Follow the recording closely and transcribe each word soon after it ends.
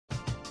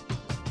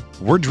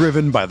We're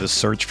driven by the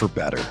search for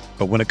better.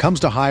 But when it comes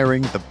to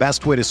hiring, the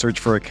best way to search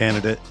for a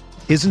candidate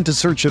isn't to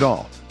search at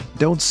all.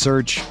 Don't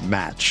search,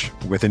 match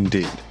with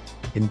Indeed.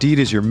 Indeed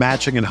is your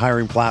matching and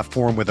hiring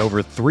platform with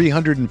over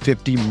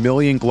 350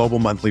 million global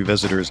monthly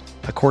visitors,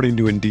 according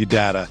to Indeed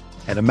data,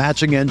 and a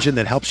matching engine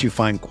that helps you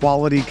find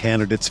quality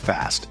candidates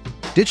fast.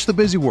 Ditch the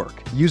busy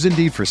work. Use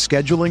Indeed for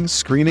scheduling,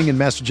 screening, and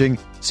messaging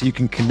so you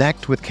can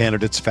connect with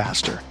candidates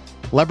faster.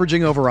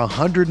 Leveraging over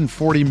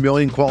 140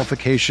 million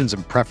qualifications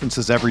and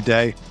preferences every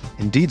day,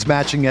 Indeed's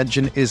matching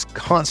engine is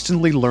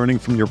constantly learning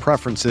from your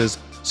preferences,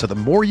 so the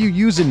more you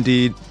use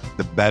Indeed,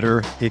 the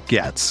better it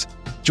gets.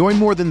 Join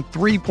more than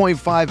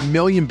 3.5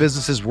 million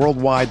businesses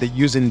worldwide that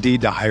use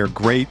Indeed to hire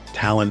great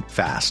talent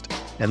fast.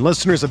 And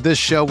listeners of this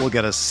show will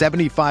get a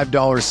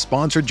 $75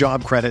 sponsored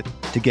job credit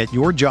to get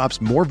your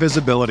jobs more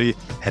visibility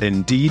at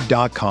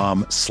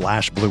Indeed.com/Blue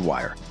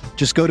Wire.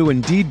 Just go to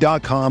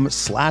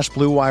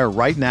Indeed.com/Blue Wire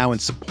right now and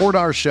support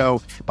our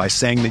show by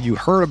saying that you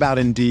heard about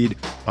Indeed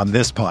on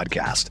this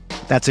podcast.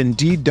 That's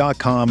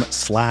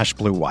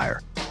Indeed.com/Blue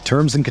Wire.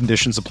 Terms and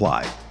conditions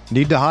apply.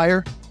 Need to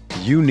hire?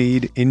 You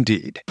need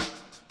Indeed.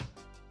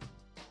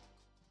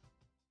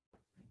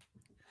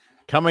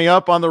 Coming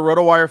up on the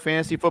RotoWire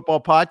Fantasy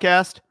Football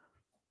Podcast,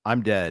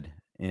 I'm dead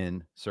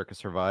in Circus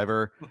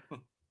Survivor.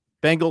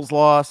 Bengals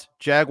loss,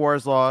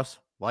 Jaguars loss,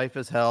 life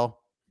is hell.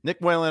 Nick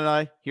Whalen and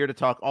I here to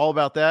talk all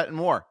about that and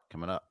more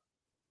coming up.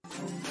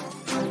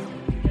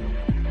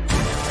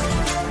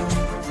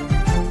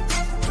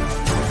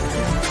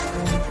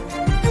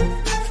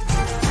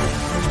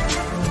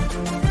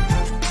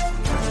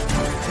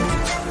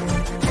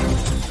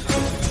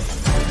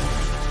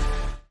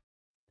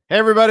 Hey,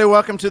 everybody.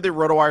 Welcome to the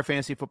RotoWire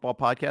Fantasy Football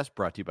Podcast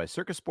brought to you by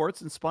Circus Sports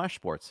and Splash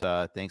Sports.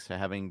 Thanks for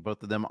having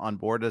both of them on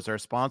board as our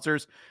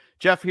sponsors.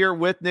 Jeff here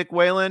with Nick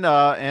Whalen.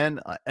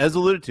 And as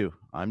alluded to,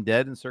 I'm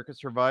dead in Circus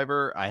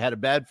Survivor. I had a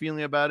bad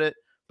feeling about it,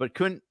 but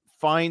couldn't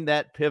find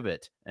that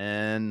pivot.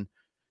 And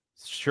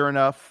sure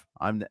enough,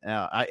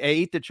 I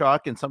ate the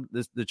chalk, and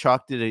the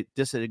chalk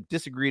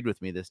disagreed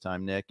with me this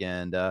time, Nick.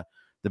 And the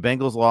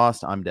Bengals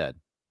lost. I'm dead.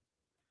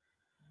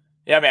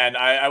 Yeah, man.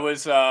 I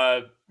was,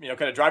 kind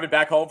of driving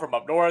back home from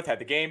up north, had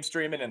the game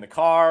streaming in the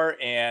car,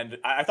 and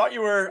I thought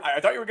you were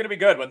going to be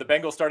good when the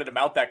Bengals started to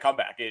mount that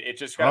comeback. It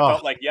just kind of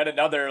felt like yet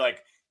another,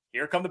 like,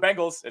 here come the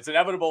Bengals. It's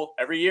inevitable.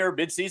 Every year,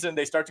 mid-season,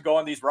 they start to go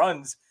on these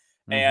runs.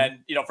 Mm-hmm.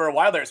 And, for a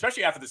while there,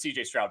 especially after the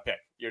CJ Stroud pick,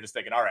 you're just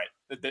thinking, all right,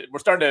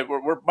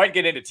 we might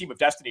get into Team of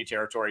Destiny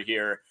territory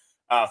here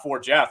for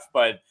Jeff.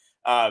 But,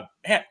 man,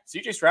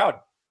 CJ Stroud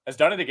has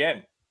done it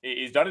again.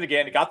 He's done it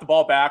again. He got the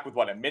ball back with,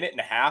 a minute and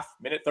a half,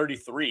 minute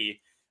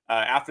 33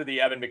 after the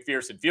Evan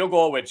McPherson field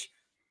goal, which,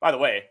 by the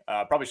way,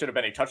 probably should have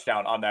been a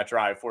touchdown on that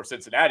drive for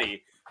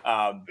Cincinnati.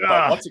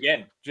 But once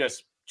again,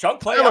 just chunk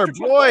play. Tyler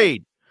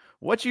Boyd.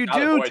 What you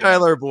do,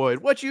 Tyler Boyd?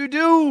 What you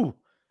do?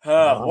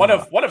 One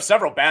of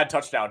several bad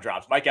touchdown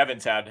drops. Mike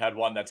Evans had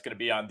one that's going to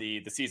be on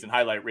the season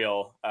highlight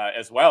reel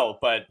as well.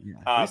 But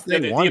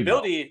the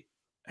ability,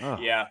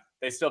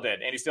 they still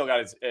did. And he still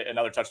got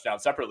another touchdown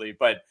separately.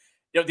 But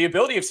the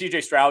ability of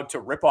CJ Stroud to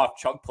rip off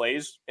chunk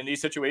plays in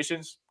these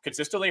situations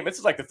consistently. I mean, this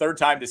is like the third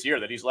time this year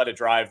that he's led a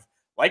drive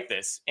like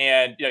this.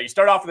 And, you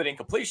start off with an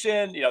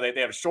incompletion. They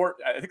have a short,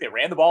 I think they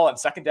ran the ball on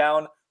second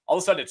down. All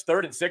of a sudden it's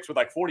 3rd and 6 with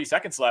 40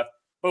 seconds left.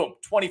 Boom,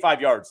 25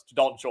 yards to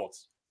Dalton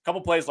Schultz. A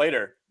couple plays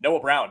later, Noah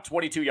Brown,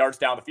 22 yards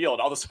down the field.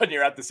 All of a sudden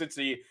you're at the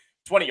Cincy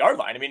 20-yard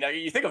line. I mean,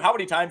 you think of how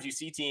many times you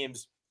see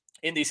teams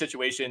in these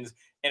situations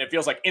and it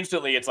feels like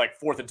instantly it's like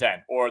 4th and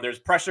 10 or there's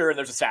pressure and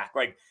there's a sack.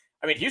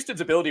 Houston's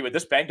ability with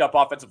this banged up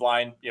offensive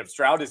line,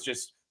 Stroud is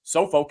just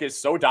so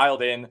focused, so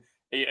dialed in.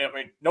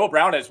 Noah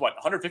Brown has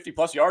 150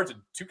 plus yards in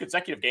 2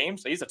 consecutive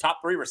games. So he's a top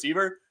 3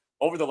 receiver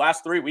over the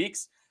last 3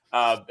 weeks.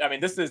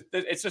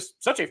 It's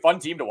just such a fun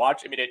team to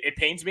watch. It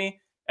pains me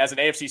as an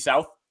AFC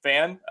South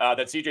fan that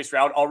CJ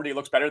Stroud already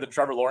looks better than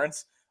Trevor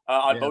Lawrence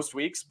on most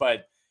weeks,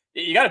 but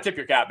you got to tip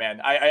your cap,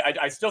 man.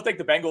 I still think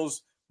the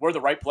Bengals were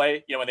the right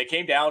play. When they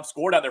came down,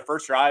 scored on their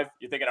first drive,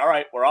 you're thinking, all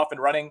right, we're off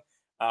and running.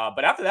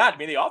 But after that,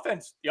 the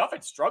offense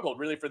struggled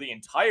really for the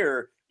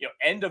entire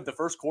end of the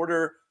first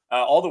quarter,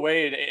 all the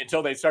way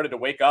until they started to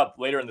wake up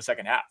later in the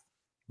second half.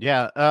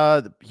 Yeah,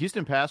 the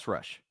Houston pass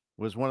rush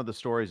was one of the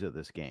stories of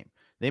this game.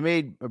 They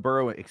made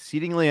Burrow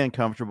exceedingly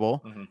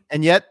uncomfortable,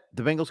 and yet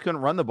the Bengals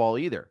couldn't run the ball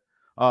either.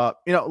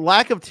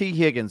 Lack of T.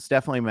 Higgins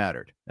definitely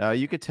mattered.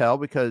 You could tell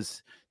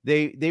because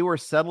they were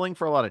settling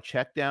for a lot of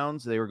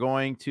checkdowns. They were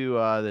going to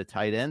the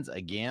tight ends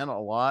again a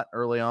lot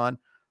early on.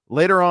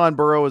 Later on,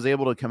 Burrow was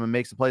able to come and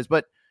make some plays.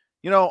 But,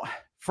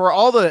 for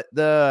all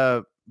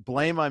the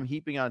blame I'm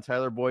heaping on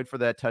Tyler Boyd for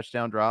that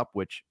touchdown drop,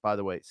 which, by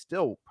the way,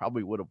 still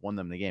probably would have won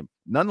them the game.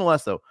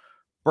 Nonetheless, though,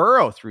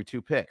 Burrow threw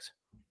 2 picks.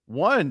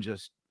 One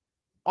just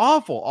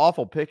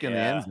awful pick in the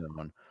end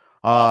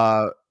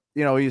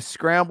zone. He's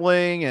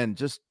scrambling and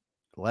just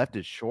left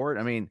it short.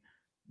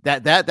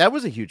 That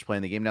was a huge play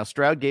in the game. Now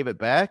Stroud gave it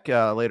back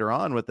later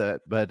on with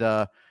that, but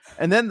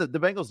and then the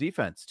Bengals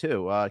defense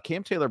too.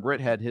 Cam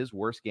Taylor-Britt had his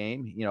worst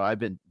game. I've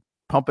been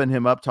pumping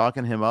him up,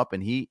 talking him up,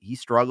 and he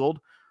struggled.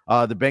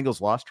 The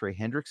Bengals lost Trey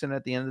Hendrickson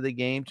at the end of the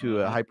game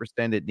to a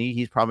hyperextended knee.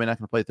 He's probably not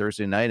going to play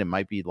Thursday night. It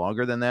might be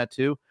longer than that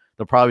too.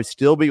 They'll probably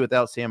still be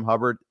without Sam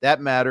Hubbard.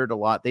 That mattered a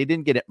lot. They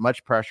didn't get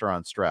much pressure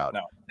on Stroud.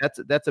 No.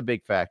 That's a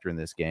big factor in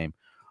this game.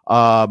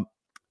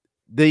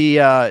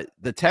 The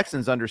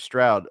Texans under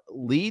Stroud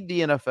lead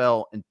the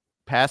NFL in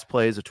pass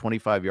plays of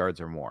 25 yards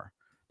or more.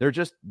 They're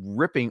just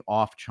ripping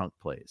off chunk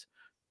plays.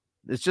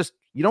 It's just,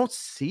 you don't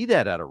see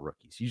that out of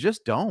rookies. You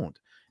just don't.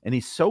 And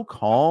he's so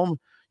calm.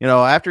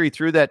 After he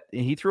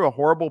threw a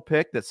horrible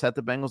pick that set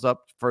the Bengals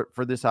up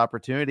for this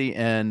opportunity.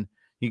 And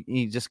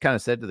he just kind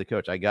of said to the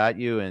coach, I got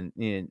you. And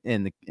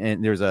then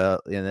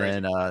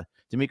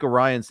D'Amico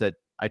Ryan said,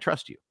 I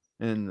trust you.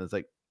 And it's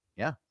like,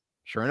 yeah,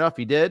 sure enough,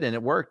 he did. And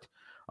it worked.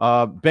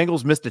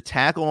 Bengals missed a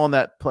tackle on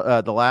that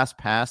the last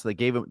pass. They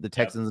gave the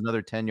Texans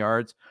another 10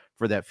 yards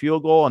for that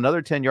field goal,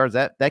 another 10 yards.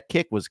 That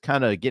kick was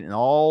kind of getting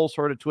all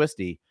sort of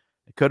twisty.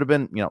 It could have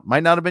been,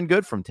 might not have been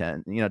good from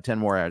 10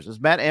 more yards. It was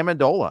Matt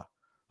Amendola.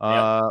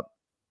 Not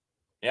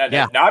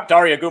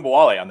Dare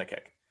Ogunbowale on the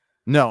kick.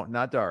 No,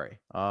 not Dare.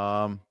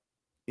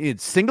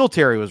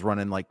 Singletary was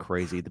running like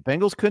crazy. The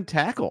Bengals couldn't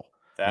tackle.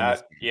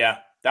 That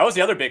was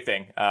the other big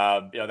thing,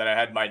 that I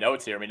had in my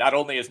notes here. I mean, not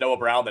only is Noah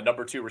Brown the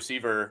number 2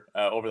 receiver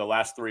over the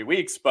last 3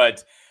 weeks,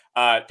 but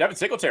Devin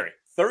Singletary,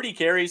 30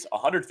 carries,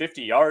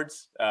 150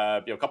 yards,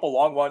 a couple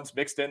long ones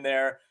mixed in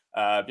there.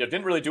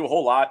 Didn't really do a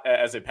whole lot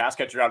as a pass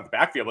catcher out of the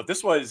backfield, but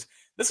this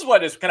is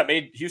what has kind of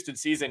made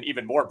Houston's season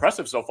even more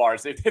impressive so far.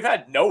 Is they've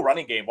had no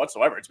running game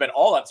whatsoever. It's been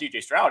all on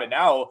CJ Stroud, and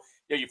now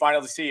you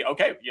finally see,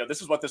 okay,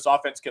 this is what this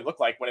offense can look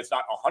like when it's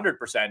not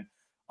 100%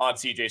 on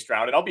CJ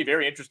Stroud. And I'll be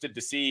very interested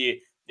to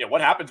see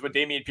what happens when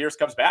Dameon Pierce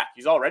comes back.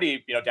 He's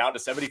already down to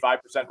 75%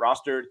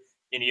 rostered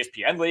in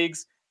ESPN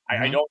leagues.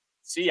 I don't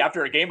see,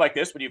 after a game like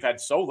this, when you've had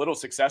so little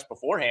success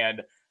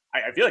beforehand,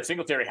 I feel like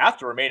Singletary has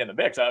to remain in the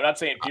mix. I'm not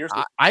saying Pierce.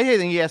 I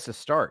think he has to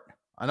start.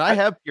 And I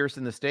have Pierce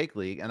in the stake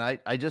league. And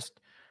I just,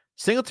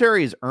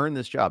 Singletary has earned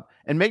this job.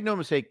 And make no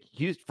mistake,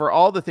 for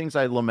all the things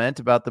I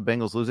lament about the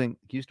Bengals losing,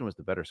 Houston was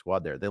the better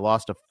squad there. They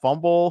lost a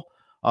fumble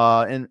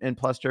in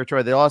plus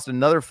territory. They lost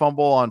another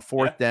fumble on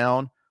fourth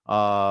down.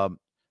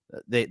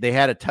 They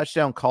had a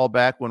touchdown call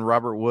back when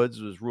Robert Woods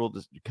was ruled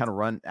to kind of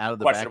run out of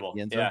the back of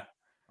the end zone.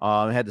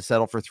 Had to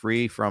settle for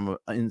 3 from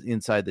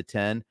inside the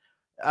 10.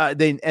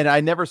 And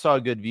I never saw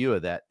a good view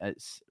of that.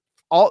 It's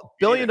all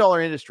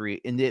billion-dollar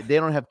industry, and they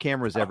don't have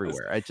cameras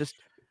everywhere.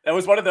 That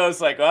was one of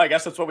those, like, well, I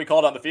guess that's what we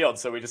called on the field,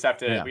 so we just have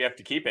to we have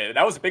to keep it. And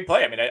that was a big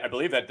play. I mean, I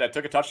believe that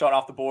took a touchdown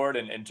off the board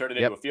and turned it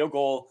into a field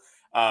goal.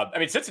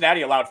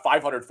 Cincinnati allowed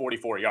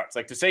 544 yards.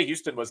 Like, to say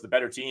Houston was the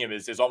better team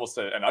is almost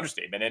an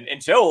understatement. And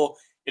until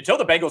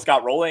the Bengals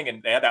got rolling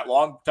and they had that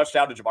long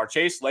touchdown to Jamar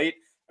Chase late,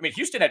 I mean,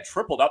 Houston had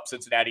tripled up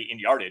Cincinnati in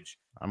yardage.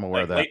 I'm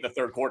aware of that. Late in the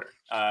third quarter.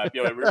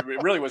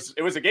 It really was.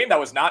 It was a game that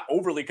was not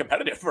overly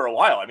competitive for a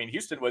while. I mean,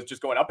 Houston was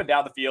just going up and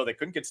down the field. They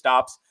couldn't get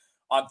stops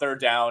on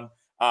third down.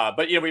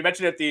 But we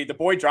mentioned it. The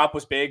Boyd drop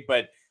was big,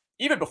 but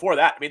even before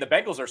that, I mean, the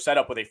Bengals are set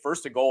up with a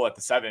 1st and goal at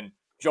the 7.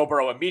 Joe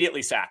Burrow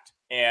immediately sacked,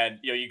 and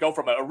you go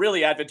from a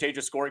really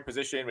advantageous scoring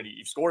position when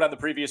you've scored on the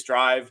previous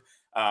drive.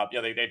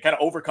 They kind of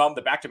overcome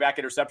the back-to-back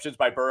interceptions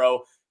by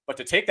Burrow. But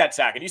to take that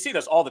sack, and you see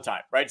this all the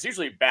time, right? It's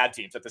usually bad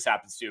teams that this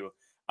happens to.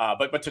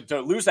 But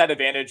to lose that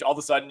advantage, all of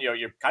a sudden,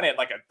 you're kind of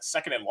like a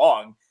 2nd and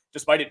long,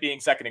 despite it being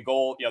 2nd and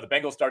goal. The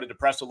Bengals started to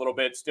press a little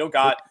bit, still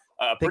got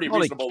a pretty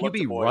reasonable look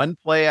to Boyd. Run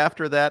play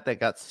after that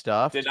got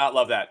stuffed. Did not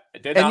love that.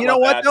 And you know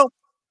what, though?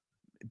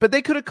 But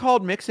they could have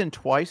called Mixon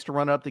twice to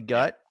run up the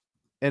gut,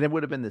 and it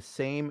would have been the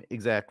same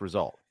exact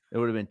result. It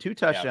would have been 2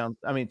 touchdowns.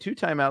 Yeah. I mean, 2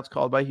 timeouts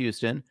called by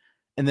Houston,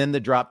 and then the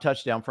drop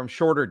touchdown from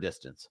shorter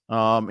distance.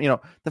 The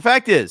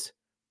fact is,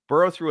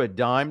 Burrow threw a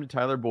dime to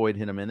Tyler Boyd,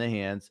 hit him in the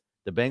hands.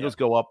 The Bengals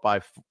go up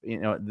by,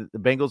 the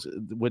Bengals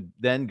would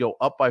then go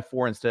up by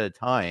 4 instead of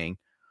tying.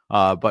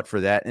 But for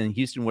that, and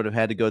Houston would have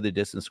had to go the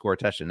distance, score a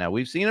touchdown. Now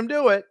we've seen them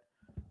do it,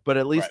 but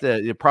at least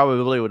the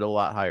probability would have a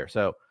lot higher.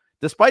 So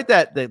despite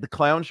that, the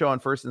clown show on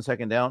 1st and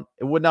 2nd down,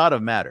 it would not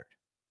have mattered.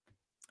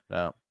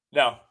 So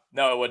no,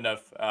 it wouldn't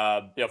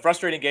have.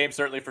 Frustrating game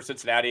certainly for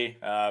Cincinnati.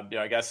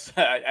 I guess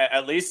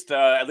at least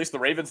the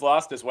Ravens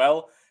lost as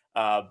well.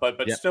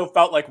 But still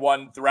felt like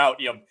one throughout.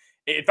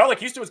 It felt like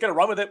Houston was going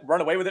to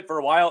run away with it for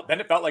a while. Then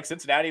it felt like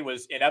Cincinnati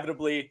was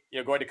inevitably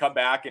going to come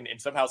back and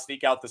somehow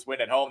sneak out this win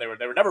at home. They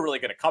were never really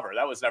going to cover.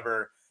 That was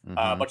never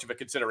much of a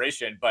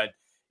consideration. But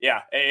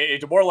a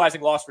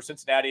demoralizing loss for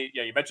Cincinnati.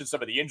 You mentioned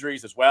some of the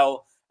injuries as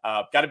well.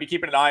 Got to be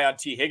keeping an eye on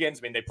T. Higgins.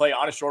 I mean, they play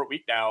on a short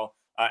week now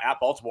at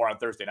Baltimore on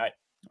Thursday night.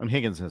 And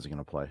Higgins isn't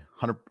going to play.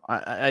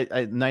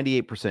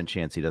 98%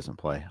 chance he doesn't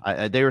play.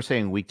 They were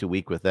saying week to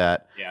week with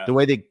that. Yeah. The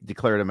way they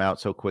declared him out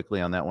so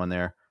quickly on that one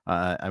there,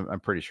 I'm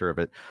pretty sure of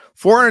it.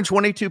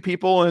 422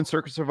 people in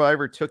Circus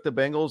Survivor took the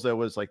Bengals. That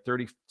was like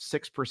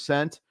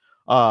 36%.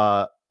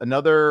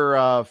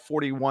 Another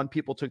 41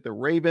 people took the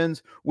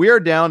Ravens. We are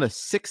down to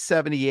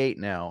 678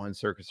 now in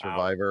Circus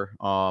Survivor.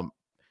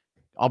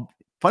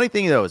 Funny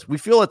thing though is we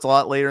feel it's a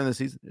lot later in the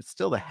season. It's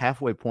still the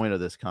halfway point of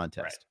this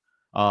contest.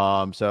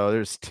 Right. So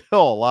there's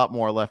still a lot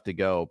more left to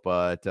go,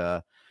 but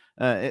so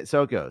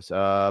it goes.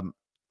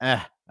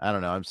 I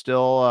don't know. I'm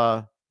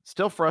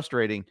still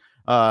frustrating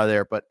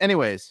there. But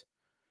anyways,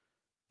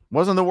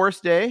 wasn't the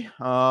worst day.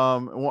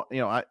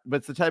 But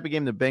it's the type of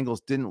game the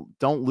Bengals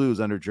don't lose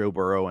under Joe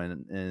Burrow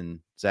and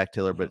Zach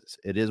Taylor, but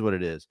it is what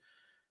it is.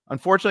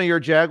 Unfortunately, your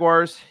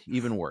Jaguars,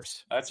 even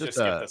worse. Let's just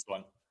skip this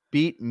one.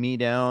 Beat me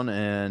down,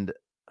 and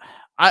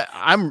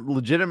I'm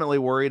legitimately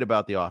worried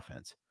about the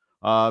offense.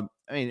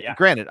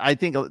 Granted, I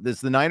think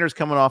the Niners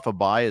coming off a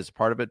bye is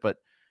part of it, but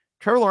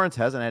Trevor Lawrence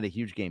hasn't had a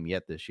huge game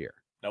yet this year.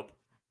 Nope.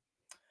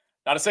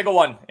 Not a single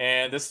one.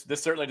 And this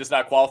certainly does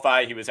not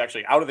qualify. He was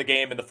actually out of the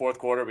game in the fourth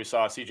quarter. We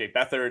saw CJ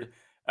Beathard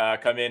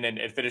come in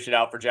and finish it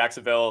out for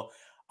Jacksonville.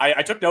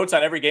 I took notes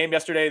on every game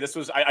yesterday.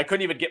 I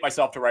couldn't even get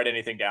myself to write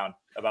anything down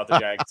about the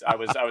Jags. I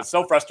was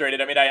so frustrated.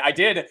 I mean,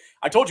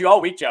 I told you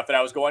all week, Jeff, that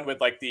I was going with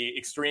like the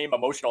extreme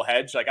emotional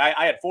hedge. Like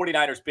I had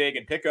 49ers big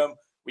and pick 'em.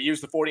 We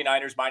used the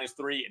 49ers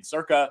 -3 in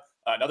Circa.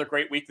 Another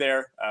great week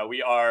there.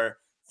 We are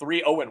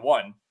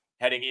 3-0-1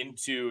 heading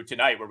into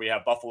tonight, where we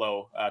have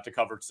Buffalo to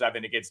cover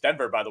 7 against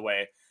Denver, by the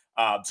way.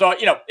 So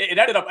it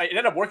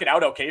ended up working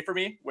out okay for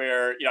me,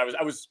 where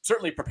I was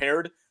certainly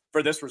prepared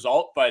for this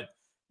result, but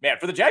man,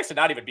 for the Jags to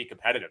not even be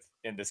competitive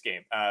in this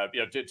game,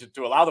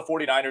 to allow the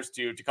 49ers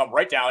to come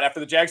right down after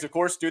the Jags, of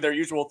course, do their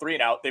usual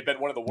 3-and-out. They've been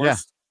one of the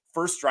worst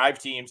first drive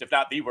teams, if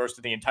not the worst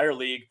in the entire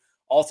league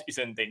all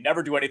season. They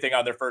never do anything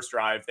on their first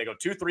drive. They go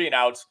 2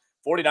 3-and-outs.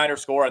 49ers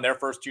score on their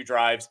first 2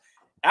 drives.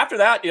 After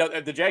that,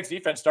 the Jags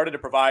defense started to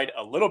provide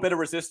a little bit of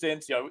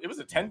resistance. It was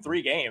a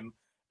 10-3 game,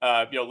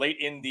 late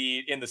in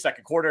the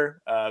second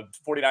quarter.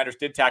 49ers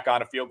did tack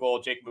on a field goal.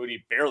 Jake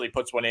Moody barely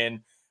puts one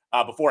in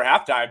before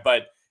halftime,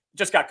 but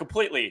just got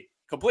completely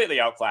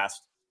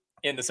outclassed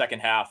in the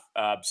second half.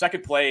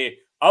 Second play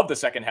of the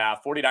second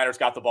half, 49ers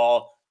got the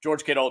ball.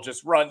 George Kittle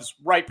just runs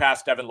right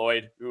past Devin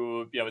Lloyd,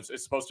 who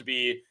is supposed to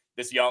be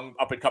this young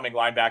up-and-coming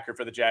linebacker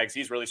for the Jags.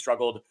 He's really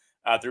struggled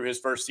through his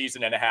first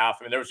season and a half.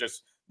 I mean, there was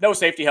just no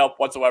safety help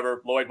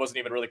whatsoever. Lloyd wasn't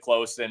even really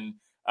close. And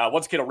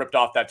once Kittle ripped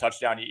off that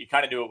touchdown, you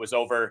kind of knew it was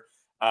over.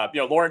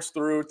 Lawrence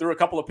threw a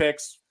couple of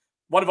picks.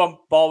 One of them,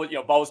 ball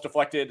was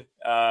deflected,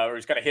 or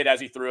he's kind of hit as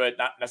he threw it.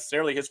 Not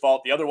necessarily his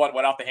fault. The other one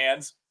went off the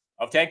hands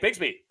of Tank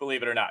Bigsby,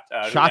 believe it or not,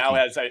 who now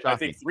has, I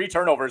think, 3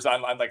 turnovers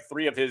on like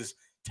 3 of his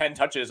 10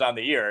 touches on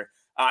the year.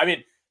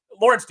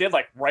 Lawrence did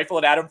like rifle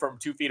it at him from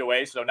 2 feet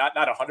away, so not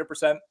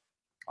 100%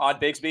 on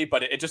Bigsby,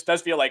 but it just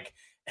does feel like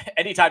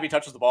anytime he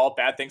touches the ball,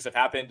 bad things have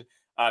happened.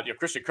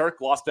 Christian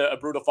Kirk lost a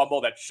brutal fumble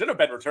that should have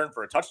been returned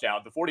for a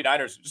touchdown. The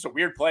 49ers, just a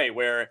weird play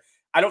where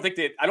I don't think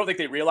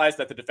they realized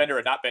that the defender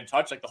had not been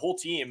touched. Like the whole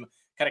team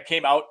kind of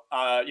came out,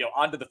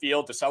 onto the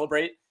field to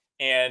celebrate,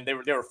 and they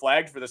were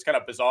flagged for this kind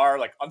of bizarre,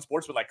 like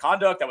unsportsmanlike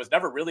conduct that was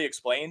never really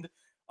explained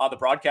on the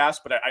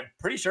broadcast. But I'm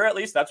pretty sure at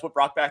least that's what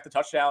brought back the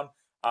touchdown.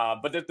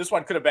 But this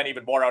one could have been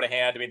even more out of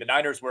hand. I mean, the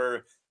Niners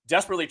were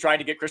desperately trying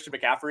to get Christian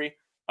McCaffrey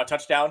a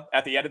touchdown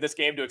at the end of this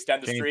game to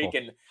extend the streak,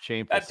 and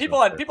people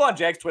on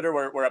Jags Twitter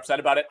were upset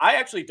about it. I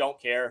actually don't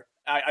care.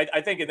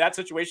 I think in that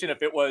situation,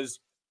 if it was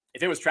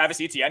Travis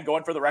Etienne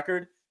going for the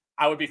record,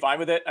 I would be fine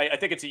with it. I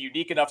think it's a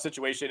unique enough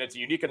situation. It's a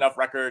unique enough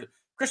record.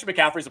 Christian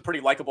McCaffrey's a pretty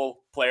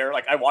likable player.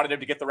 Like I wanted him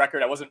to get the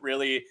record. It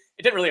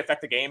didn't really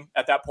affect the game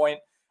at that point.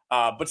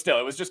 But still,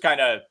 it was just kind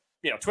of,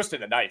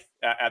 twisting the knife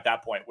at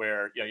that point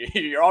where,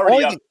 you're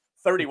already up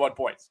 31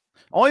 points.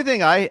 Only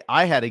thing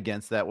I had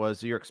against that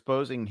was you're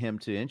exposing him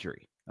to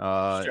injury.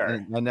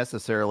 Sure.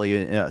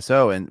 Unnecessarily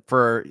so. And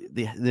for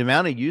the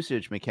amount of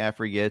usage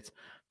McCaffrey gets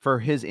for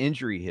his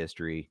injury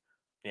history,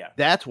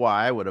 that's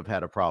why I would have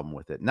had a problem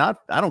with it.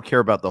 I don't care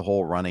about the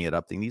whole running it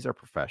up thing. These are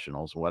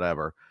professionals,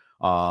 whatever.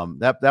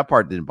 That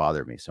part didn't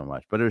bother me so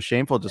much, but it was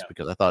shameful just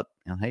because I thought,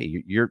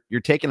 hey, you're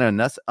taking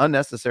an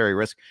unnecessary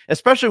risk,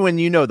 especially when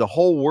the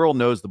whole world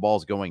knows the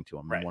ball's going to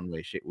him in one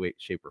way, shape,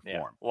 or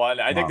form. Well,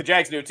 I think the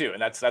Jags knew too,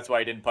 and that's why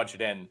he didn't punch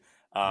it in.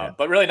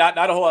 But really, not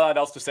a whole lot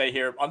else to say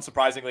here.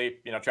 Unsurprisingly,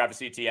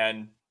 Travis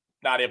Etienne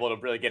not able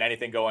to really get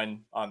anything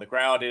going on the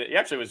ground. He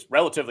actually was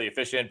relatively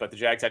efficient, but the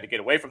Jags had to get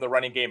away from the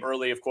running game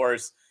early, of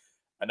course.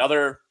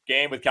 Another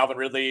game with Calvin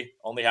Ridley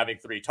only having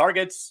 3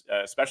 targets,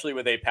 especially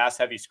with a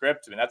pass-heavy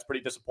script. I mean, that's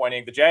pretty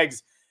disappointing. The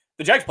Jags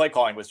play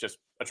calling was just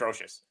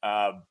atrocious.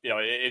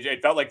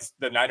 It felt like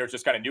the Niners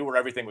just kind of knew where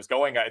everything was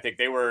going. I think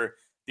they were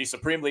the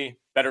supremely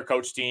better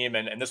coach team,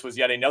 and this was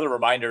yet another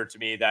reminder to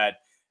me that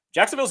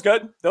Jacksonville's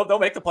good. They'll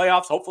make the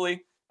playoffs,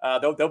 hopefully.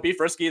 They'll be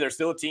frisky. They're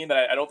still a team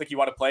that I don't think you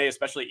want to play,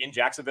 especially in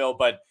Jacksonville.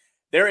 But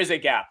there is a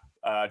gap,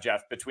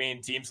 Jeff,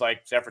 between teams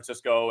like San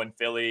Francisco and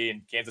Philly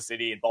and Kansas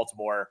City and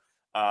Baltimore,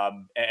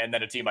 and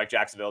then a team like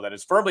Jacksonville that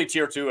is firmly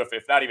tier 2,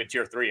 if not even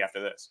tier 3 after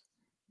this.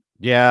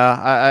 Yeah,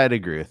 I'd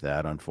agree with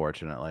that.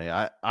 Unfortunately,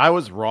 I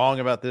was wrong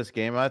about this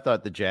game. I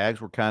thought the Jags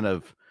were kind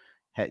of,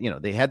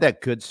 they had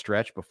that good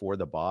stretch before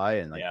the bye,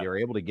 and they were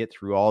able to get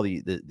through all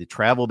the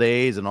travel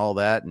days and all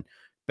that, and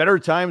better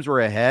times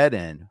were ahead.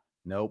 And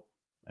nope,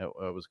 I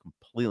was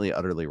completely,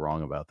 utterly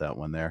wrong about that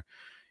one there.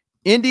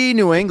 Indy,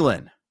 New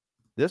England.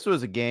 This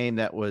was a game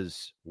that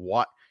was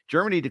what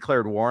Germany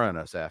declared war on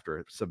us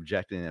after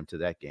subjecting them to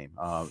that game.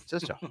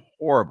 Just a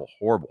horrible,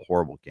 horrible,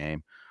 horrible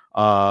game.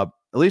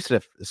 at least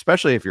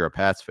especially if you're a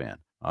Pats fan.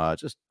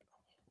 Just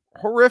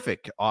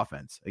horrific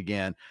offense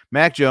again.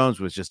 Mac Jones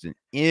was just an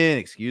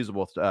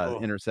inexcusable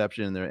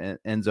interception in the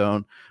end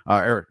zone,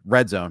 or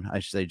red zone, I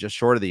should say, just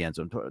short of the end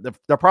zone.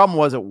 The problem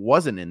was it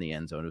wasn't in the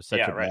end zone. It was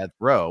such a bad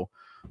throw.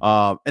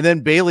 And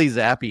then Bailey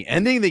Zappi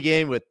ending the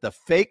game with the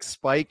fake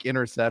spike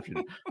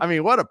interception. I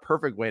mean, what a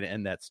perfect way to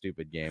end that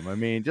stupid game. I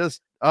mean,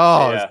 just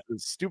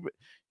it's stupid.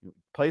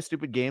 Play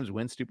stupid games,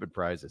 win stupid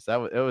prizes.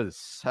 It was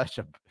such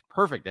a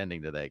perfect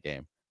ending to that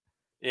game.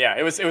 Yeah,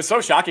 it was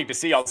so shocking to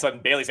see all of a sudden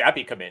Bailey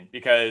Zappi come in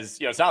because,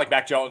 it's not like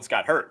Mac Jones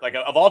got hurt. Like,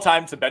 of all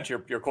time to bench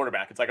your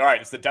quarterback, it's like, all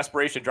right, it's the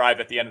desperation drive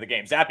at the end of the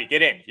game. Zappi,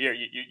 get in.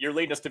 You're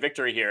leading us to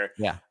victory here.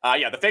 Yeah.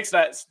 The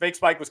fake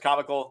spike was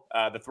comical.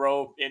 The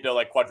throw into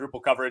like quadruple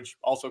coverage,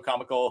 also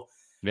comical.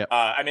 Yeah.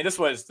 I mean, this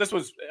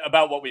was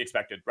about what we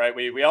expected, right?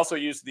 We also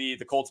used the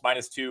Colts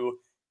 -2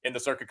 in the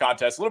circuit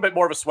contest. A little bit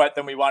more of a sweat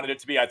than we wanted it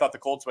to be. I thought the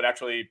Colts would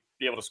actually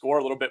be able to score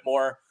a little bit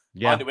more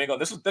on New England.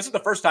 This is the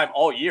first time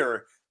all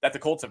year that the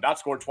Colts have not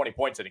scored 20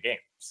 points in a game.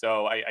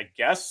 So I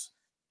guess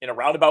in a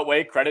roundabout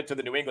way, credit to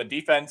the New England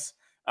defense.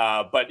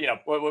 But,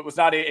 it was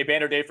not a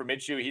banner day for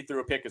Minshew. He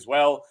threw a pick as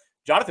well.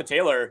 Jonathan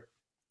Taylor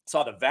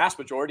saw the vast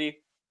majority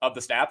of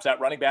the snaps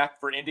at running back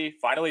for Indy.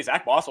 Finally,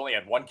 Zach Moss only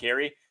had 1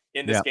 carry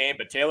in this game,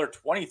 but Taylor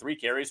 23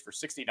 carries for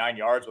 69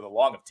 yards with a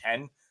long of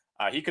 10.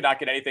 He could not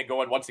get anything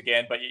going once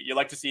again, but you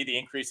like to see the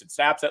increase in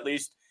snaps at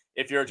least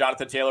if you're a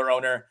Jonathan Taylor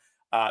owner.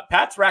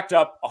 Pats racked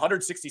up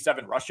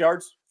 167 rush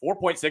yards,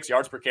 4.6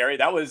 yards per carry.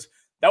 That was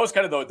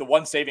kind of the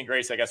one saving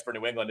grace, I guess, for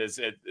New England.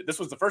 This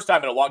was the first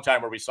time in a long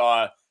time where we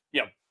saw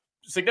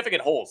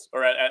significant holes,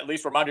 or at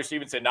least Ramondre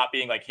Stevenson not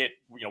being like hit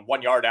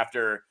 1 yard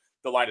after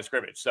the line of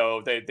scrimmage.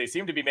 So they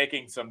seem to be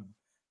making some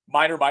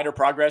minor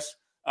progress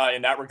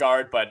in that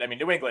regard. But I mean,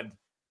 New England,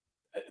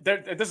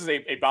 this is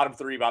a bottom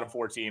 3, bottom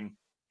 4 team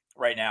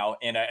right now,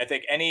 and I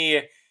think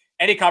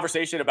any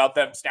conversation about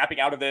them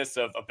snapping out of this,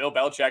 of Bill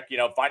Belichick,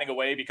 finding a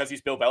way because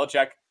he's Bill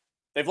Belichick,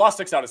 they've lost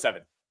 6 out of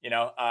 7.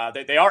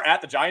 They are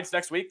at the Giants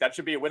next week. That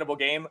should be a winnable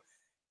game.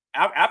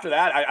 After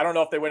that, I don't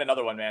know if they win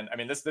another one, man. I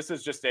mean, this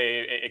is just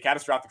a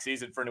catastrophic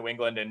season for New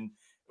England, and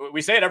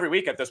we say it every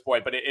week at this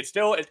point, but it's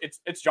still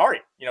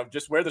jarring.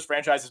 Just where this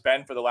franchise has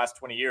been for the last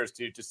 20 years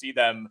to see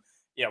them,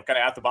 kind of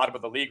at the bottom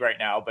of the league right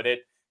now. But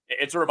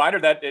it's a reminder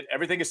that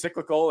everything is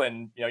cyclical,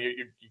 and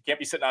you can't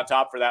be sitting on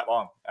top for that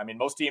long. I mean,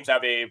 most teams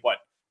have a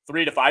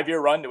 3 to 5 year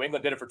run. New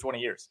England did it for 20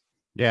 years.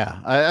 Yeah.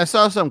 I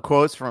saw some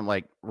quotes from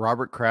like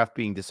Robert Kraft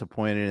being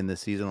disappointed in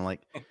this season. I'm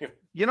like,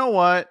 you know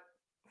what?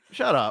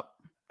 Shut up.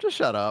 Just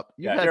shut up.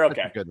 You've had you're such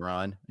okay. a good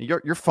run.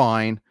 You're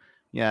fine.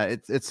 Yeah,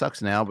 it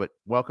sucks now, but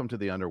welcome to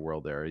the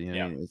underworld there.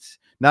 It's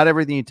not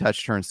everything you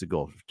touch turns to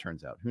gold,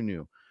 turns out. Who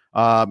knew?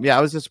 I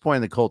was disappointed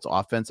in the Colts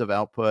offensive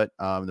output.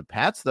 The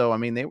Pats, though,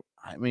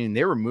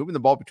 they were moving the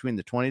ball between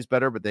the 20s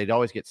better, but they'd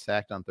always get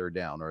sacked on third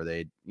down, or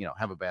they'd,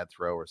 have a bad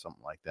throw or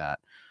something like that.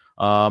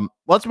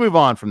 Let's move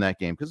on from that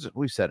game because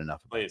we've said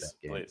enough about that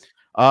game. Please.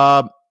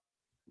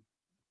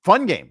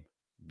 Fun game.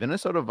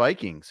 Minnesota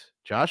Vikings,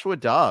 Joshua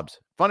Dobbs.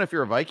 Fun if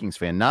you're a Vikings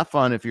fan, not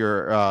fun if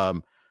you're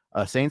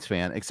a Saints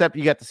fan, except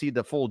you got to see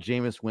the full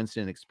Jameis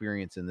Winston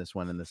experience in this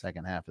one in the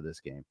second half of this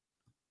game.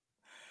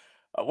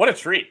 What a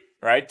treat,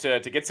 right? To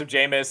get some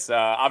Jameis.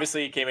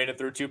 Obviously, he came in and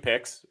threw 2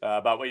 picks,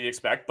 about what you'd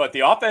expect. But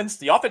the offense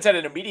had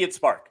an immediate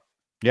spark.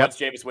 Yep. Once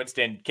Jameis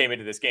Winston came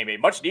into this game, a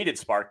much needed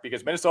spark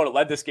because Minnesota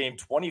led this game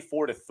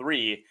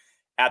 24-3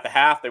 at the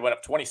half. They went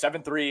up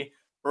 27-3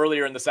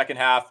 earlier in the second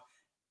half.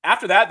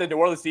 After that, the New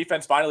Orleans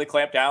defense finally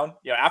clamped down.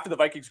 After the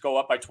Vikings go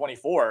up by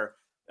 24,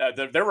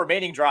 their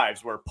remaining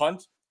drives were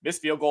punt,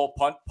 missed field goal,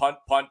 punt, punt,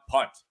 punt,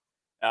 punt.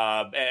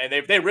 And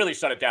they really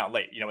shut it down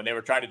late, when they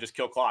were trying to just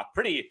kill clock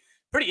pretty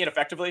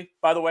ineffectively,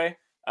 by the way.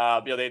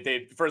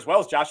 They for as well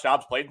as Josh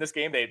Dobbs played in this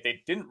game,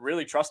 they didn't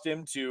really trust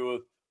him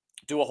to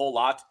do a whole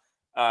lot.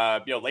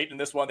 Late in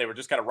this one, they were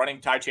just kind of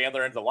running Ty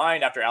Chandler into the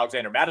line after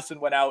Alexander Mattison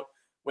went out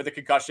with a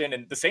concussion,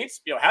 and the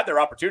Saints, had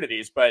their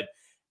opportunities, but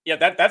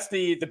that's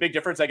the big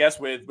difference, I guess,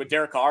 with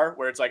Derek Carr,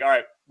 where it's like, all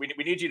right, we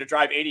need you to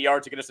drive 80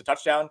 yards to get us a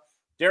touchdown.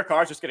 Derek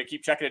Carr is just going to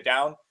keep checking it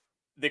down.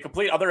 The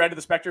complete other end of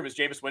the spectrum is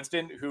Jameis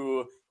Winston,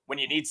 who, when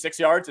you need 6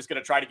 yards, is going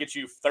to try to get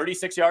you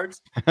 36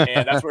 yards,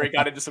 and that's where he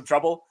got into some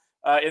trouble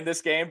in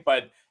this game.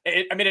 But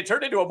it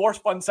turned into a more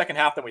fun second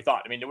half than we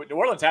thought. I mean, New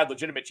Orleans had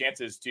legitimate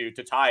chances to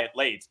tie it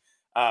late.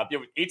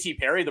 A.T.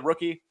 Perry, the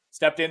rookie,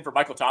 stepped in for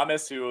Michael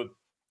Thomas, who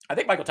I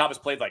think Michael Thomas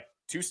played like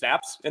 2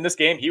 snaps in this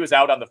game. He was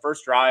out on the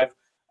first drive.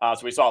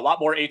 So we saw a lot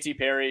more A.T.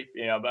 Perry,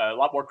 a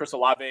lot more Chris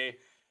Olave.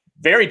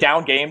 Very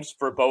down games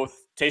for both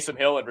Taysom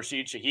Hill and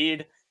Rashid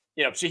Shaheed.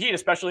 Shaheed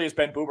especially has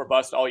been boom or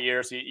bust all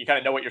year, so you kind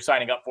of know what you're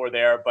signing up for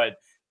there. But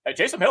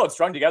Taysom Hill had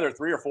strung together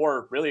 3 or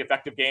 4 really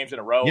effective games in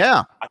a row.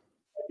 Yeah. I think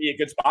that'd be a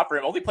good spot for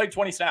him. Only played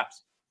 20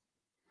 snaps.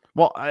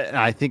 Well,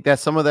 I think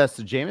that's the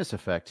Jameis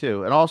effect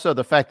too, and also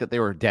the fact that they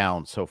were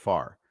down so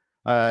far.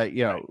 Right.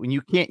 When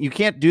you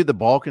can't do the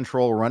ball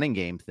control running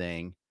game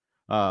thing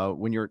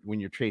when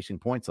you're chasing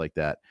points like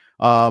that.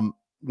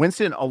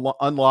 Winston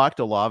unlocked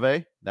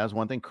Olave. That was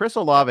one thing. Chris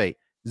Olave,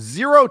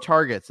 0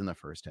 targets in the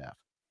first half.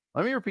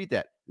 Let me repeat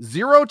that.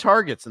 0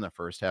 targets in the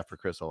first half for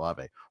Chris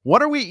Olave.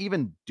 What are we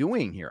even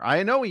doing here?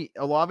 I know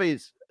Olave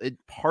is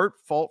part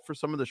fault for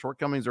some of the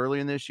shortcomings early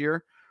in this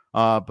year,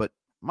 but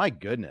my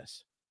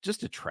goodness,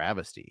 just a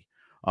travesty.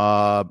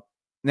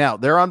 Now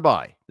they're on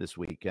bye this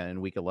week in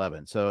week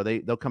 11. So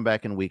they'll come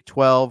back in week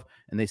 12.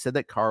 And they said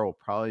that Carr will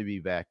probably be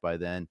back by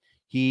then.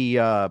 He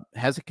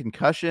has a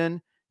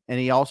concussion and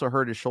he also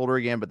hurt his shoulder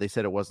again, but they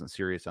said it wasn't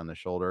serious on the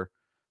shoulder.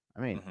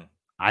 I mean,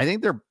 I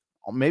think they're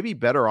maybe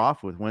better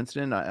off with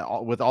Winston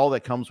with all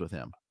that comes with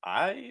him.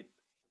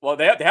 Well,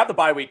 they have the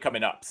bye week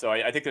coming up. So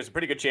I think there's a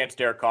pretty good chance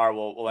Derek Carr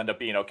will end up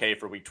being okay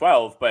for week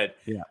 12. But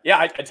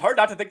it's hard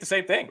not to think the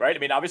same thing, right? I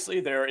mean,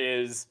 obviously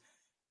there's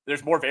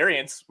more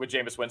variance with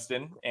Jameis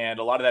Winston, and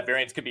a lot of that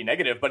variance could be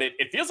negative, but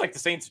it feels like the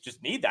Saints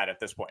just need that at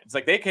this point. It's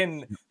like they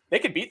can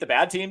beat the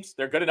bad teams.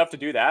 They're good enough to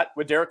do that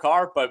with Derek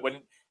Carr. But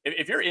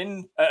if you're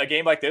in a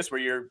game like this where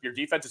your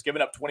defense is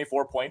giving up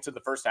 24 points in the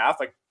first half,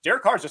 like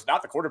Derek Carr is just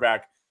not the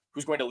quarterback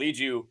who's going to lead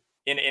you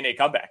in a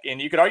comeback. And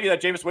you could argue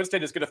that Jameis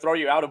Winston is going to throw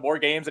you out of more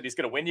games and he's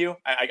going to win you.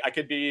 I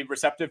could be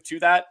receptive to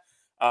that.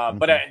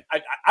 But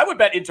I would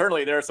bet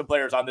internally there are some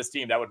players on this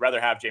team that would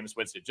rather have Jameis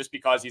Winston just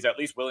because he's at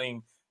least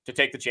willing to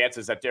take the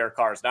chances that Derek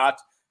Carr is not.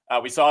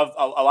 We saw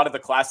a lot of the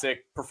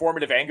classic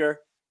performative anger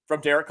from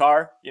Derek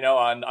Carr,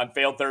 on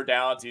failed third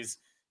downs. He's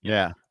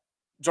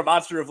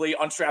demonstratively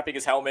unstrapping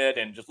his helmet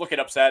and just looking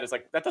upset. It's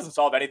like, that doesn't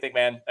solve anything,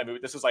 man. I mean,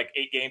 this is like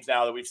 8 games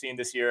now that we've seen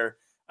this year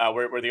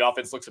where the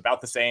offense looks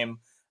about the same.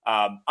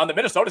 On the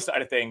Minnesota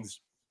side of things,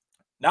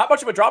 not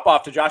much of a drop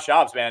off to Josh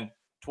Dobbs, man.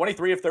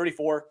 23 of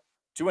 34,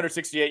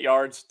 268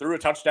 yards, threw a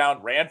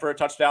touchdown, ran for a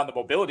touchdown. The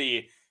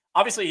mobility,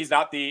 obviously he's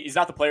not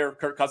the player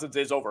Kirk Cousins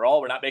is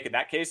overall. We're not making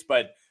that case,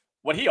 but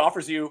what he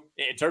offers you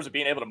in terms of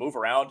being able to move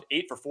around,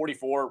 8 for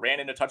 44, ran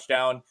in a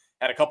touchdown,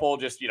 had a couple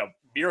just,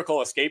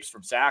 miracle escapes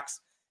from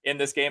sacks in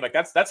this game. Like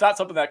that's not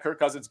something that Kirk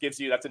Cousins gives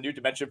you. That's a new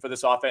dimension for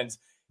this offense.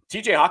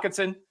 TJ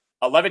Hawkinson,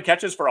 11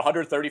 catches for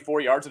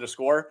 134 yards and a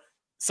score.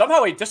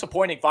 Somehow a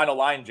disappointing final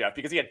line, Jeff,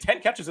 because he had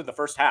 10 catches in the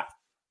first half,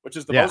 which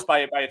is the most by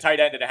a tight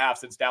end and a half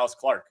since Dallas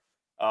Clark,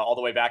 all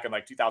the way back in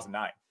like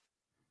 2009.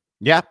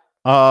 Yeah,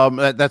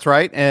 that's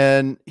right.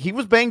 And he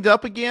was banged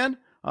up again.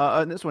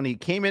 In this one, he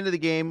came into the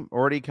game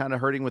already kind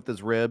of hurting with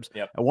his ribs.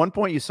 Yep. At one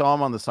point, you saw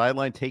him on the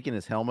sideline taking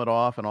his helmet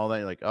off and all that.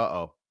 You're like,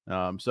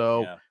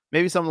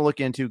 maybe something to look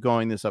into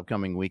going this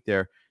upcoming week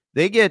there.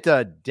 They get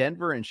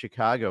Denver and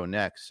Chicago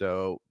next.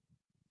 So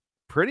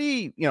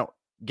pretty,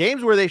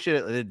 games where they should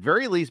at the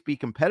very least be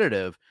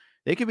competitive.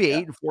 They could be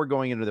 8-4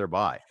 going into their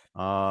bye.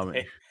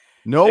 They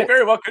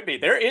very well could be.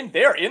 They're in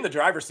the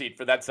driver's seat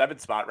for that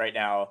 7th spot right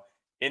now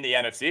in the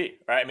NFC,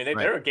 right? I mean,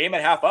 they're a game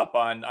and a half up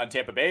on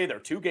Tampa Bay. They're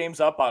 2 games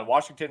up on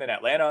Washington and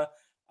Atlanta.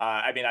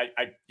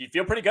 You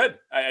feel pretty good,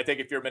 I think,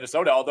 if you're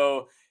Minnesota.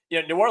 Although,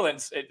 New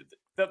Orleans,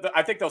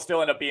 I think they'll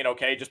still end up being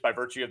okay just by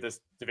virtue of this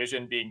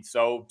division being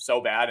so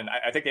bad. And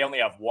I think they only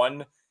have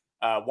one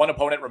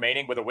opponent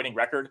remaining with a winning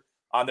record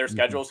on their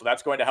schedule, so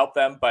that's going to help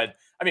them. But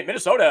I mean,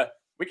 Minnesota,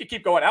 we could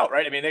keep going out,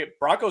 right? I mean,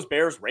 Broncos,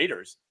 Bears,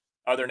 Raiders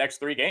are their next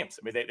 3 games.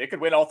 I mean, they could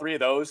win all 3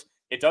 of those.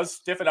 It does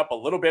stiffen up a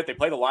little bit. They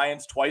play the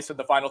Lions twice in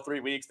the final 3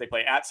 weeks. They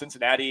play at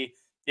Cincinnati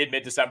in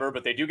mid-December,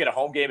 but they do get a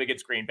home game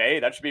against Green Bay.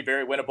 That should be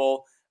very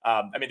winnable.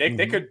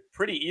 They could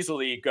pretty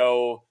easily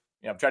go,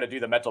 I'm trying to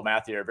do the mental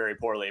math here very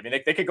poorly. I mean,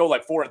 they could go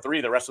like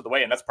 4-3 the rest of the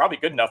way, and that's probably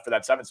good enough for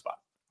that 7th spot.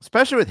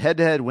 Especially with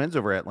head-to-head wins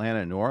over Atlanta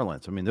and New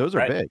Orleans. I mean, those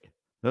are big.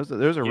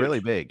 Those are really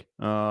big.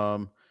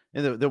 And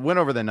the win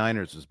over the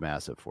Niners was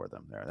massive for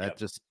them there. That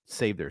just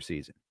saved their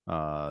season.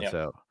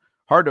 So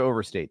hard to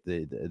overstate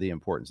the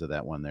importance of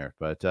that one there.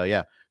 But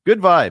good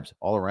vibes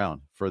all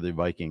around for the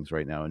Vikings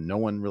right now. And no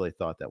one really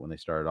thought that when they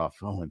started off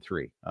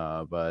 0-3.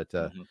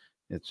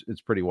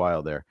 It's pretty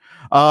wild there.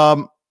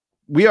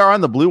 We are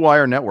on the Blue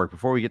Wire Network.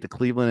 Before we get to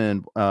Cleveland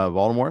and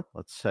Baltimore,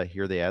 let's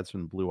hear the ads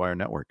from the Blue Wire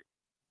Network.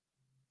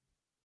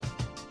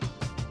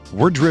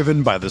 We're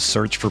driven by the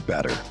search for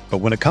better. But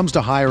when it comes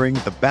to hiring,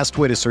 the best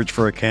way to search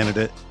for a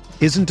candidate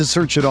isn't to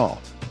search at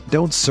all.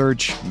 Don't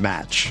search,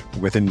 match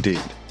with Indeed.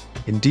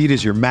 Indeed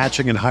is your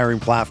matching and hiring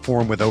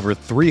platform with over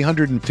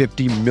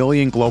 350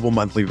 million global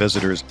monthly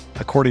visitors,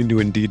 according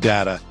to Indeed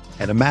data,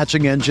 and a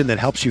matching engine that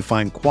helps you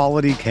find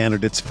quality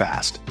candidates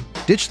fast.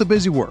 Ditch the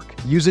busy work.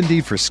 Use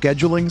Indeed for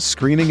scheduling,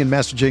 screening, and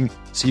messaging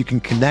so you can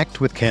connect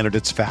with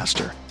candidates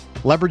faster.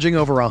 Leveraging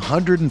over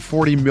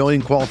 140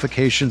 million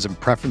qualifications and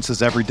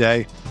preferences every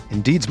day,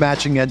 Indeed's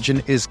matching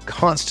engine is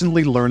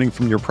constantly learning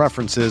from your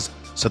preferences,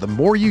 so the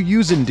more you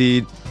use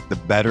Indeed, the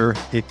better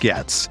it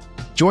gets.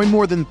 Join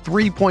more than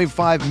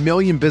 3.5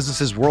 million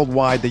businesses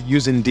worldwide that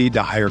use Indeed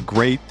to hire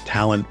great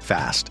talent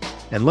fast.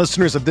 And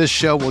listeners of this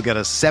show will get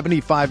a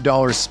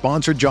 $75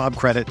 sponsored job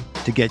credit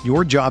to get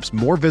your jobs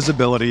more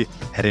visibility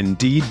at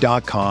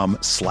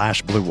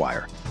Indeed.com/Blue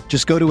Wire.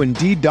 Just go to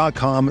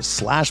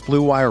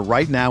Indeed.com/Blue Wire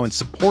right now and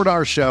support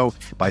our show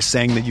by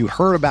saying that you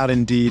heard about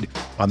Indeed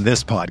on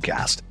this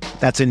podcast.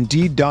 That's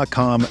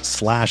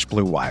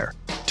Indeed.com/Blue Wire.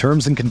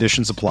 Terms and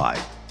conditions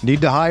apply. Need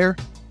to hire?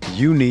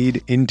 You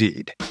need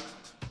Indeed.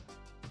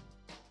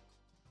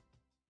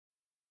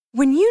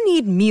 When you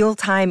need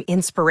mealtime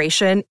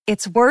inspiration,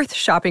 it's worth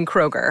shopping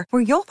Kroger,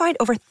 where you'll find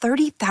over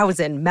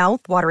 30,000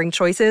 mouth-watering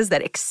choices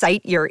that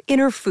excite your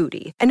inner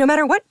foodie. And no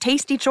matter what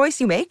tasty choice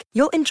you make,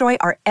 you'll enjoy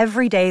our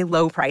everyday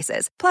low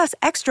prices, plus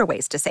extra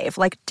ways to save,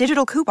 like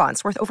digital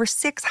coupons worth over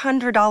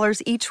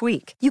 $600 each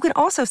week. You can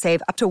also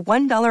save up to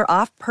 $1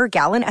 off per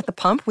gallon at the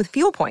pump with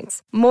fuel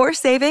points. More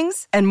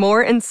savings and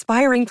more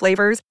inspiring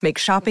flavors make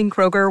shopping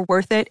Kroger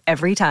worth it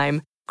every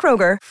time.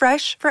 Kroger,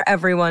 fresh for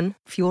everyone.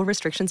 Fuel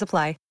restrictions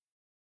apply.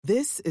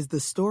 This is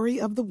the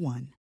story of the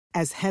one.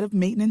 As head of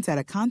maintenance at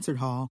a concert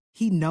hall,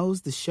 he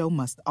knows the show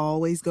must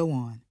always go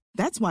on.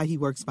 That's why he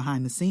works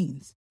behind the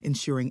scenes,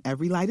 ensuring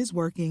every light is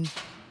working,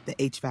 the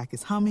HVAC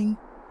is humming,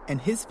 and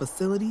his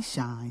facility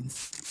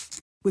shines.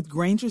 With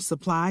Grainger's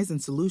supplies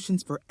and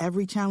solutions for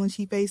every challenge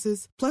he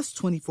faces, plus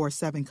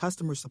 24/7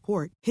 customer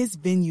support, his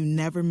venue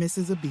never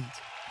misses a beat.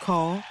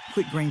 Call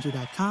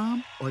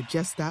quickgrainger.com or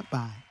just stop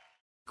by.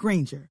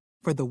 Grainger,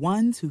 for the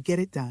ones who get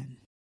it done.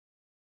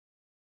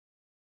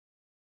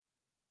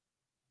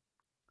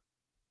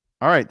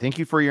 All right. Thank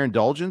you for your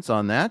indulgence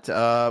on that.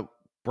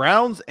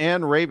 Browns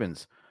and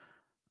Ravens.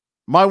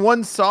 My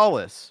one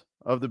solace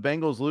of the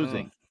Bengals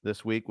losing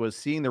this week was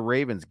seeing the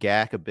Ravens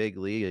gack a big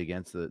lead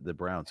against the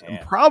Browns.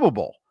 Yeah.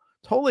 Improbable.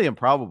 Totally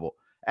improbable.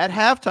 At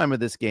halftime of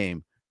this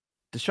game,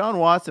 Deshaun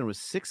Watson was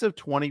 6 of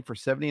 20 for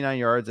 79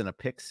 yards and a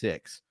pick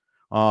six.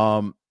 He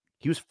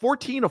was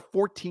 14 of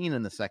 14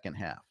 in the second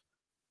half.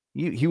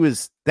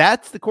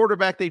 That's the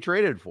quarterback they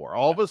traded for.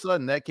 All of a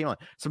sudden that came on.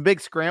 Some big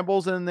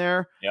scrambles in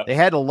there. Yep. They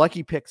had a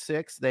lucky pick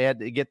six. They had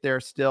to get there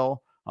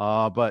still.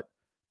 But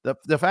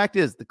the fact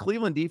is the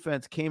Cleveland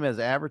defense came as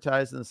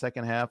advertised in the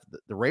second half.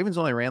 The Ravens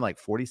only ran like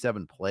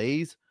 47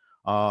 plays.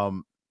 I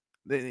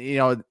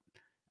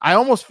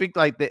almost think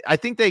I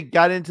think they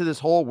got into this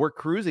whole we're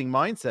cruising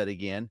mindset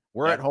again.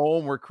 We're at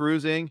home, we're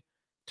cruising,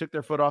 took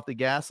their foot off the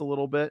gas a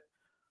little bit.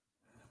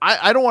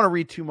 I don't want to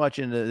read too much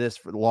into this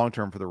for the long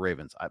term for the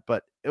Ravens,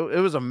 but it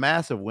was a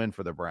massive win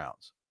for the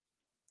Browns.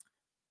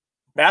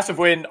 Massive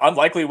win,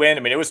 unlikely win. I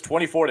mean, it was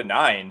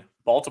 24-9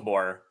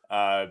 Baltimore,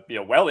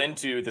 well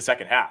into the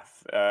second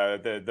half.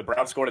 The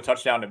Browns scored a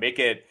touchdown to make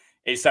it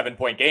a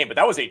 7-point game, but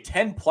that was a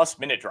 10+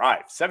 minute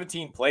drive,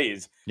 17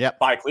 plays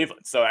by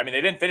Cleveland. So, I mean,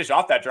 they didn't finish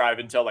off that drive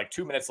until like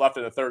 2 minutes left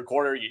in the third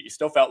quarter. You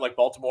still felt like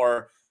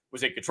Baltimore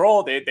was in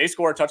control. They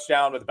scored a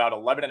touchdown with about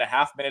 11 and a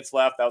half minutes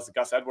left. That was the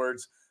Gus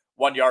Edwards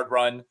 1-yard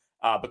run.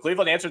 But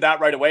Cleveland answered that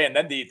right away. And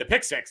then the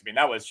pick six, I mean,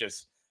 that was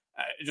just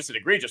an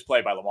egregious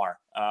play by Lamar.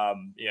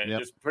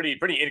 Just pretty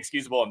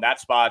inexcusable in that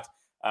spot.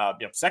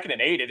 2nd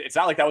and 8, it's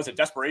not like that was a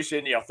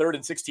desperation, 3rd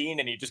and 16,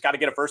 and you just got to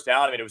get a first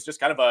down. I mean, it was just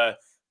kind of a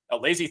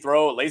lazy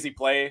throw, a lazy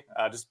play.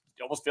 Just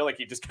almost feel like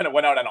he just kind of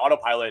went out on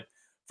autopilot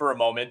for a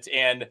moment.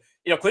 And,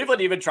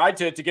 Cleveland even tried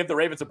to give the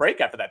Ravens a break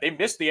after that. They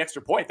missed the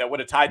extra point that would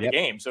have tied the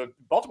game. So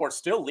Baltimore's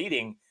still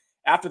leading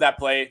after that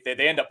play. They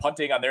end up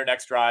punting on their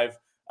next drive.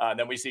 And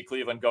then we see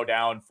Cleveland go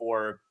down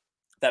for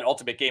that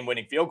ultimate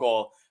game-winning field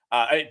goal.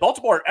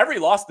 Baltimore, every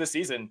loss this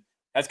season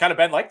has kind of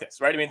been like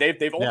this, right? I mean,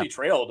 they've only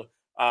trailed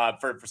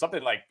for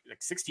something like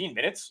 16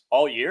 minutes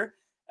all year.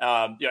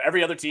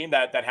 Every other team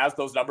that has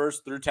those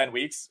numbers through 10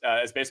 weeks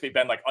has basically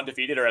been like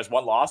undefeated or has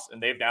one loss,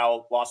 and they've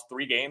now lost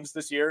 3 games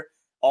this year,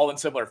 all in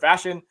similar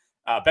fashion.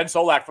 Ben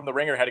Solak from The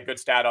Ringer had a good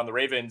stat on the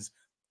Ravens.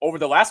 Over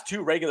the last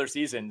 2 regular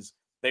seasons,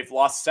 they've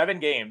lost 7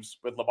 games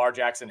with Lamar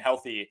Jackson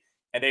healthy,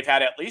 and they've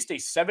had at least a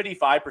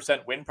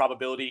 75% win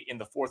probability in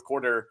the fourth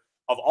quarter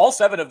of all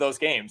 7 of those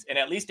games, and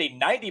at least a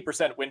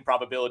 90% win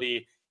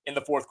probability in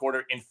the fourth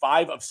quarter in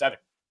 5 of 7.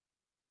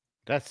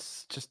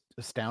 That's just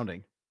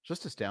astounding.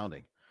 Just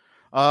astounding.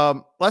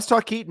 Let's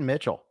talk Keaton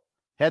Mitchell.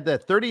 Had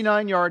that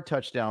 39-yard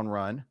touchdown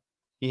run.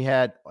 He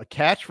had a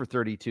catch for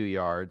 32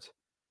 yards.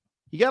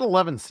 He got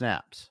 11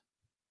 snaps.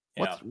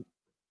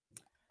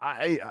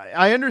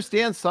 I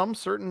understand some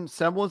certain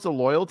semblance of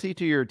loyalty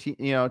to your team,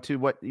 to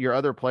what your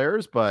other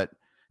players,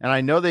 and I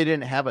know they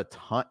didn't have a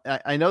ton.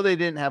 I know they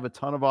didn't have a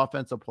ton of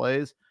offensive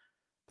plays,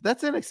 but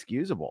that's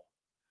inexcusable.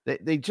 I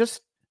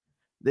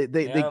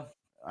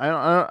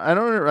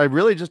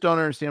really just don't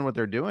understand what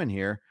they're doing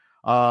here.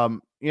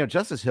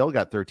 Justice Hill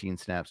got 13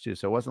 snaps too,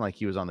 so it wasn't like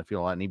he was on the field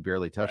a lot and he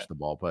barely touched the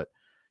ball. But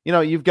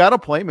you've got a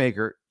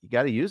playmaker, you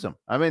got to use them.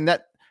 I mean,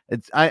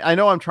 I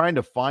know I'm trying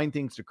to find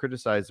things to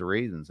criticize the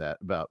Ravens at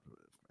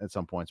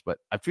some points, but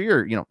I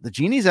figure the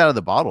genie's out of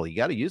the bottle. You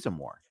got to use them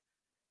more.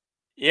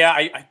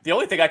 Yeah, the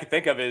only thing I could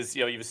think of is,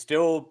 he was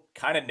still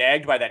kind of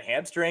nagged by that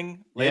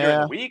hamstring later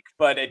in the week,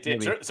 but it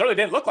certainly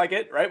didn't look like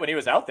it, right, when he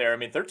was out there. I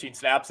mean, 13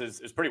 snaps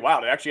is pretty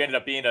wild. It actually ended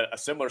up being a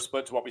similar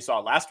split to what we saw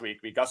last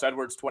week. Gus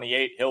Edwards,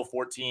 28, Hill,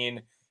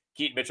 14,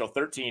 Keaton Mitchell,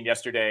 13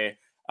 yesterday.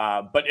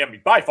 But I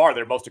mean, by far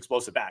their most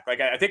explosive back.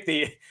 Like, I think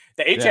the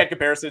Achane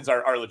comparisons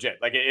are legit.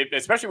 Like,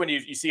 especially when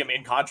you see them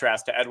in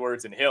contrast to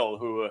Edwards and Hill,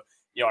 who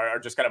are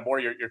just kind of more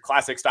your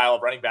classic style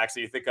of running backs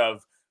that you think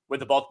of with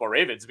the Baltimore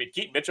Ravens. I mean,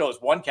 Keaton Mitchell has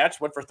 1 catch,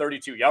 went for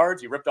 32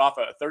 yards. He ripped off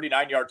a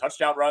 39-yard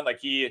touchdown run.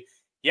 Like, he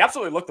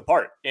absolutely looked the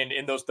part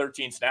in those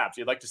 13 snaps.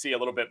 You'd like to see a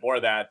little bit more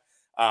of that.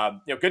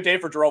 Good day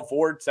for Jerome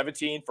Ford,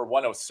 17 for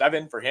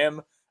 107 for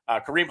him.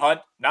 Kareem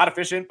Hunt, not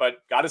efficient,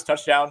 but got his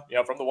touchdown,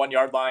 from the 1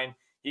 yard line.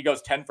 He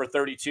goes 10 for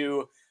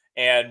 32.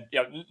 And,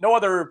 no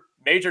other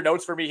major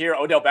notes for me here.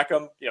 Odell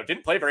Beckham,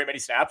 didn't play very many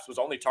snaps, was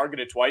only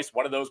targeted twice.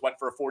 One of those went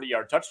for a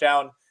 40-yard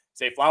touchdown.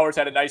 Zay Flowers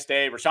had a nice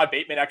day. Rashad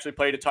Bateman actually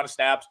played a ton of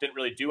snaps, didn't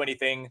really do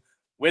anything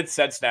with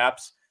said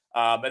snaps.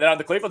 And then on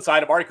the Cleveland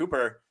side, Amari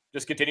Cooper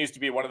just continues to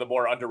be one of the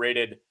more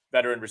underrated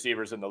veteran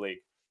receivers in the league.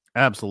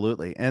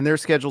 Absolutely. And their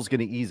schedule's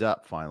going to ease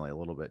up finally a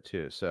little bit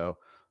too. So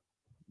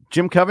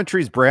Jim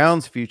Coventry's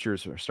Browns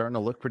futures are starting to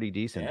look pretty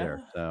decent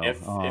there. So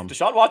if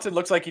Deshaun Watson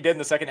looks like he did in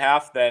the second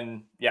half,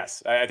 then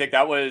yes, I think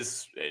that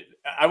was,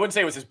 I wouldn't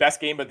say it was his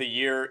best game of the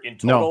year in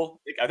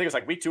total. No. I think it was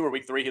like week 2 or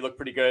week 3. He looked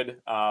pretty good.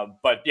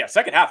 But yeah,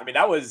 second half, I mean,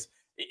 that was,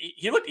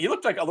 he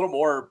looked like a little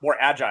more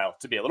agile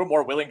to be a little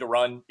more willing to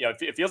run.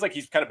 It feels like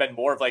he's kind of been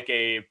more of like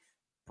a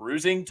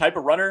bruising type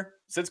of runner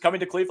since coming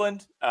to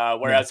Cleveland.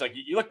 Whereas like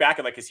you look back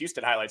at like his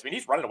Houston highlights, I mean,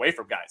 he's running away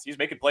from guys. He's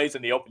making plays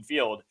in the open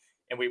field.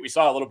 And we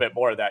saw a little bit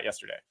more of that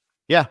yesterday.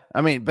 Yeah.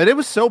 I mean, but it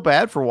was so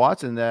bad for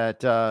Watson that,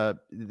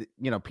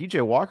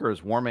 PJ Walker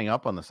was warming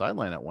up on the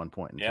sideline at one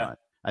point in time.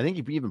 I think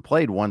he even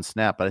played one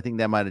snap, but I think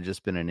that might've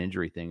just been an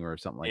injury thing or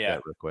something like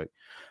that real quick.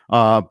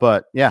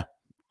 But yeah,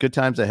 good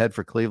times ahead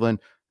for Cleveland.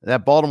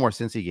 That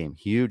Baltimore-Cincy game,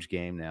 huge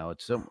game now.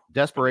 It's so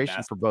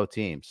desperation for both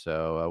teams.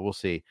 So we'll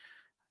see.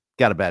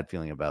 Got a bad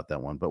feeling about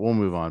that one, but we'll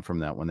move on from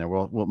that one. There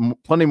will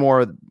plenty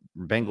more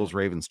Bengals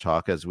Ravens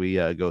talk as we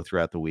go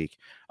throughout the week.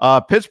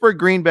 Pittsburgh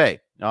Green Bay.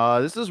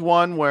 This is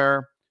one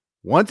where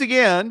once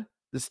again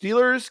the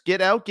Steelers get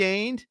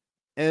outgained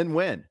and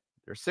win.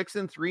 They're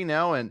 6-3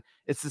 now, and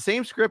it's the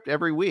same script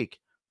every week.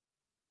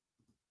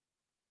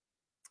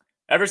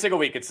 Every single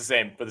week, it's the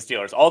same for the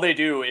Steelers. All they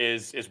do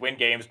is win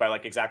games by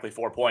like exactly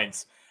 4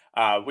 points.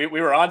 We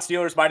were on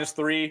Steelers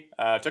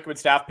 -3. Took them in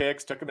staff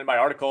picks. Took them in my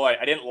article.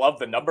 I didn't love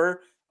the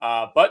number.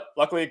 But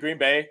luckily Green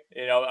Bay,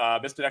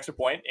 missed an extra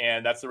point,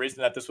 and that's the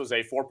reason that this was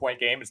a 4-point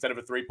game instead of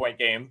a 3-point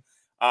game.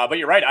 But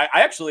you're right.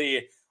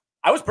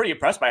 I was pretty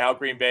impressed by how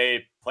Green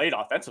Bay played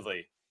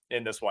offensively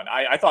in this one.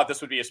 I thought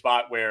this would be a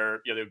spot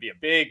where there would be a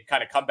big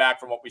kind of comeback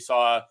from what we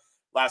saw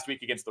last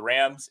week against the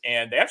Rams,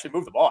 and they actually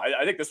moved the ball.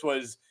 I think this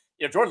was,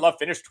 Jordan Love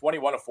finished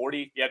 21 of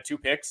 40. He had 2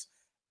 picks.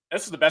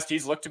 This is the best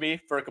he's looked to me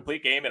for a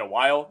complete game in a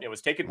while. It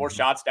was taking more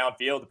shots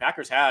downfield. The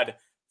Packers had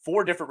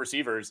 4 different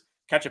receivers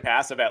catch a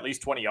pass of at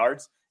least 20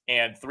 yards.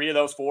 And 3 of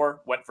those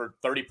 4 went for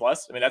 30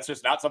 plus. I mean, that's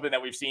just not something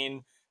that we've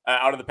seen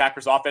out of the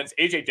Packers offense.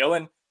 A.J.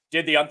 Dillon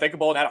did the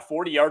unthinkable and had a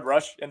 40-yard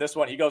rush in this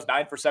one. He goes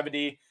 9 for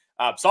 70.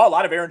 Saw a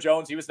lot of Aaron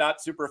Jones. He was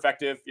not super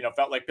effective.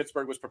 Felt like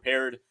Pittsburgh was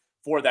prepared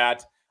for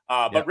that.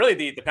 But really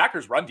the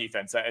Packers run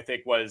defense, I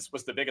think was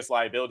the biggest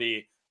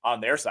liability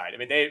on their side. I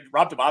mean,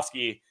 Rob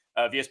Domofsky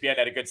of ESPN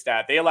had a good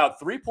stat. They allowed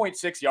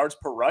 3.6 yards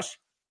per rush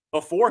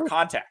before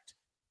contact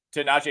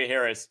to Najee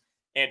Harris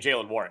and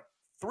Jaylen Warren.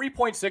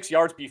 3.6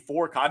 yards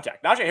before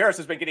contact. Najee Harris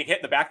has been getting hit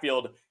in the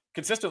backfield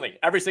consistently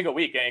every single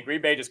week, and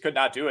Green Bay just could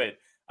not do it.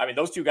 I mean,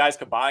 those two guys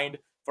combined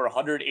for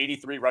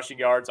 183 rushing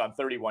yards on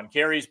 31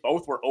 carries.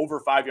 Both were over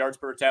 5 yards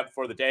per attempt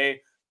for the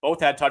day. Both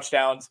had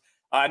touchdowns.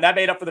 And that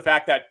made up for the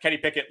fact that Kenny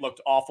Pickett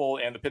looked awful,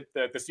 and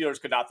the Steelers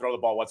could not throw the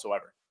ball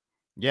whatsoever.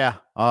 Yeah.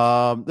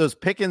 Those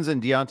Pickens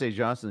and Deontay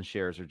Johnson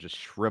shares are just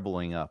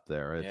shriveling up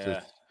there. It's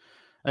just,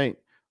 a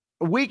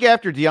week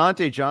after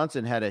Deontay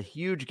Johnson had a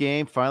huge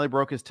game, finally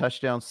broke his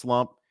touchdown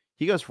slump.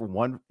 He goes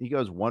 1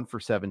 for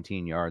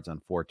 17 yards on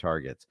 4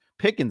 targets.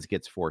 Pickens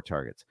gets 4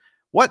 targets.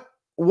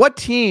 What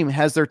team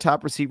has their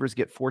top receivers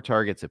get 4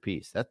 targets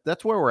apiece?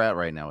 That's where we're at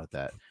right now with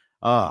that.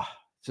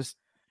 Just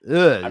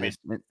ugh. I mean,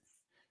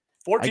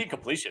 14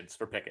 completions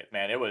for Pickett,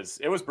 man. It was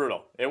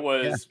brutal. It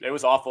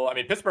was awful. I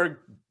mean, Pittsburgh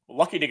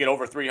lucky to get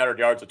over 300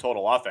 yards of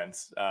total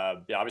offense.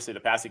 Obviously the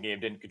passing game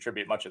didn't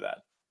contribute much of that.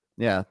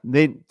 Yeah,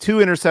 they 2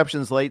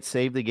 interceptions late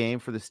saved the game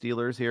for the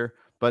Steelers here,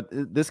 but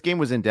this game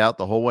was in doubt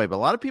the whole way. But a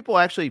lot of people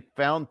actually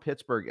found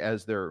Pittsburgh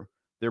as their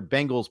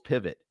Bengals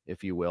pivot,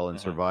 if you will, in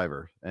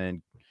Survivor,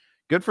 and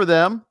good for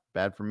them.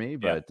 Bad for me,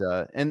 but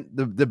and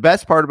the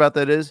best part about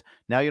that is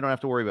now you don't have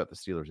to worry about the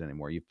Steelers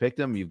anymore. You've picked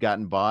them, you've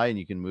gotten by, and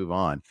you can move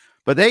on.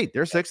 But hey,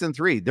 they're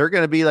 6-3. They're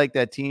going to be like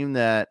that team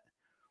that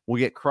will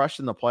get crushed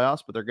in the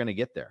playoffs, but they're going to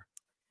get there.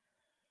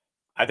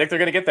 I think they're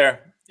going to get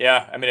there.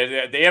 Yeah. I mean,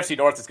 the AFC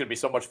North is going to be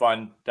so much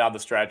fun down the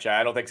stretch.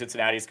 I don't think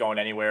Cincinnati's going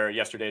anywhere,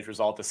 yesterday's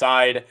result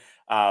aside.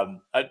 A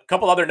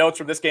couple other notes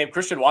from this game.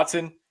 Christian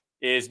Watson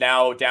is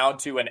now down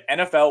to an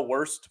NFL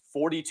worst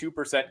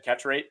 42%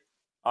 catch rate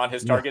on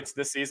his targets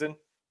this season.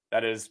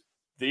 That is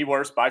the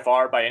worst by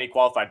far by any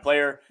qualified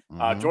player.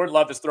 Jordan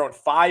Love has thrown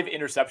 5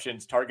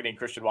 interceptions targeting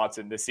Christian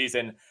Watson this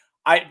season.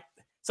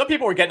 Some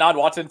people were getting on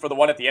Watson for the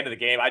one at the end of the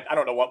game. I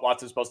don't know what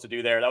Watson's supposed to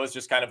do there. That was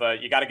just kind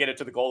of you got to get it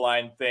to the goal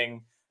line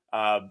thing.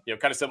 Kind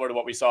of similar to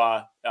what we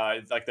saw,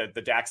 like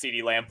the Dak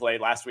CeeDee Lamb play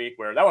last week,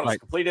 where that one was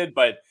completed,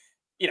 but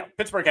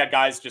Pittsburgh had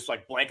guys just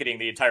like blanketing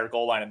the entire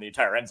goal line and the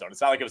entire end zone.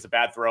 It's not like it was a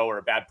bad throw or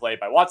a bad play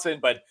by Watson,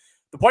 but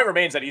the point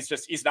remains that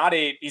he's not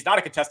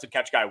a contested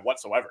catch guy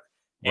whatsoever,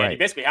 and he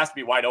basically has to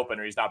be wide open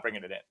or he's not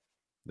bringing it in.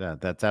 Yeah,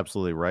 that's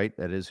absolutely right.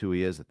 That is who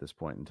he is at this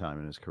point in time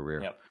in his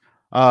career.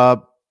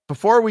 Yep.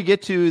 Before we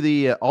get to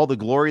the all the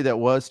glory that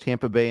was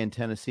Tampa Bay and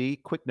Tennessee,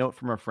 quick note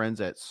from our friends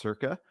at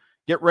Circa.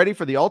 Get ready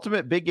for the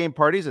ultimate big game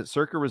parties at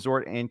Circa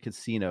Resort and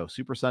Casino.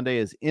 Super Sunday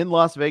is in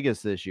Las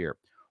Vegas this year.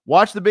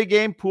 Watch the big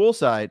game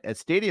poolside at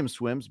Stadium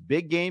Swim's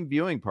big game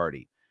viewing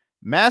party.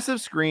 Massive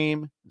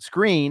screen,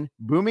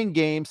 booming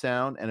game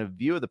sound, and a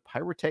view of the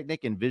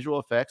pyrotechnic and visual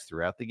effects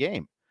throughout the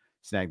game.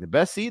 Snag the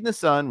best seat in the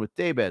sun with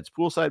daybeds,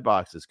 poolside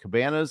boxes,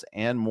 cabanas,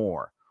 and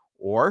more.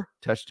 Or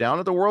touch down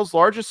at the world's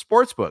largest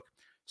sportsbook,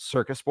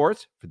 Circa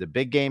Sports, for the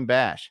Big Game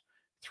Bash.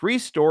 3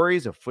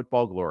 stories of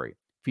football glory,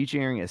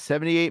 featuring a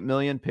 78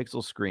 million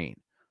pixel screen.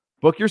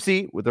 Book your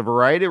seat with a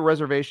variety of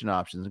reservation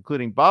options,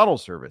 including bottle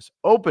service,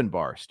 open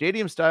bar,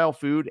 stadium-style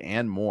food,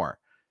 and more.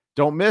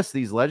 Don't miss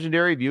these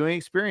legendary viewing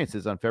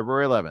experiences on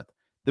February 11th.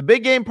 The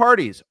Big Game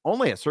Parties,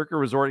 only at Circa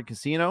Resort and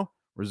Casino.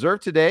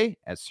 Reserve today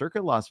at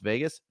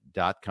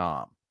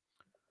circalasvegas.com.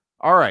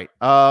 All right.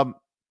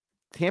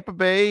 Tampa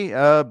Bay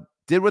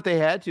did what they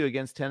had to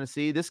against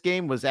Tennessee. This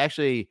game was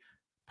actually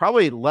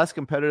probably less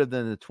competitive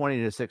than the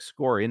 20-6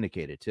 score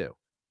indicated, too.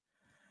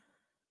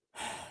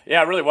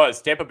 Yeah, it really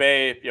was. Tampa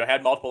Bay,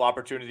 had multiple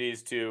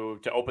opportunities to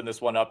open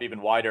this one up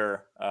even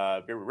wider,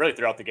 really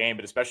throughout the game,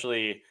 but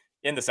especially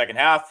in the second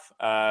half.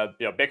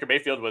 Baker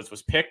Mayfield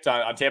was picked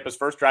on Tampa's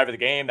first drive of the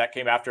game. That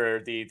came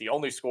after the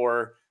only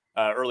score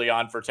early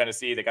on for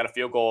Tennessee. They got a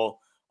field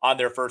goal on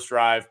their first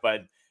drive,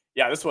 but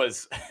yeah, this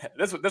was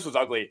this was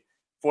ugly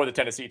for the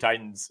Tennessee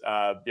Titans.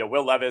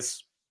 Will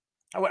Levis,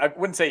 I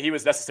wouldn't say he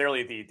was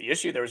necessarily the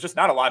issue. There was just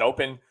not a lot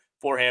open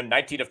for him.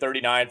 19 of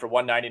 39 for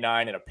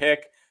 199 and a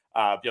pick.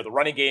 The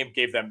running game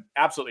gave them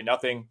absolutely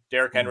nothing.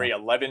 Derrick Henry,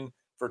 11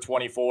 for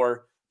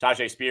 24.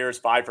 Tyjae Spears,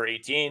 5 for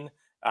 18.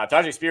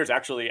 Tyjae Spears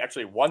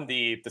actually won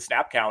the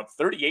snap count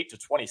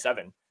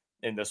 38-27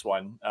 in this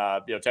one.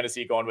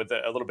 Tennessee going with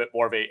a little bit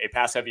more of a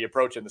pass-heavy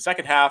approach in the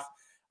second half.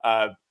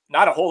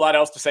 Not a whole lot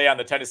else to say on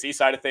the Tennessee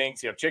side of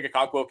things. Chig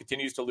Okonkwo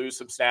continues to lose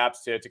some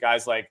snaps to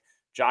guys like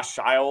Josh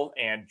Scheil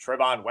and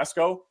Trevon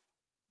Wesco.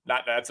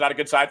 That's not a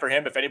good sign for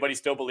him. If anybody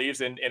still believes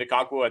in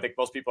Okonkwo, I think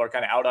most people are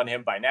kind of out on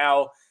him by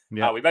now.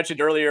 Yeah. We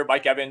mentioned earlier,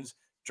 Mike Evans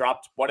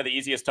dropped one of the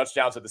easiest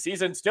touchdowns of the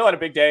season. Still had a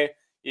big day.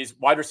 He's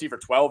wide receiver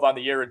 12 on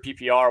the year in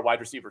PPR, wide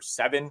receiver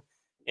 7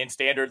 in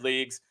standard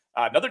leagues.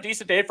 Another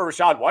decent day for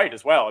Rachaad White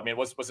as well. I mean,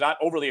 was not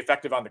overly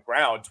effective on the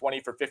ground, 20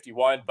 for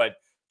 51, but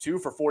 2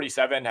 for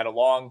 47, had a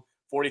long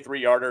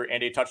 43-yarder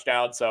and a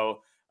touchdown.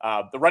 So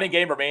the running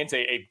game remains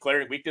a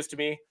glaring weakness to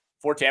me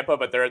for Tampa,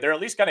 but they're at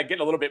least kind of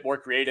getting a little bit more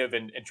creative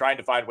and trying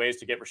to find ways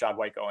to get Rachaad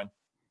White going.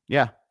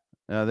 Yeah,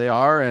 they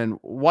are. And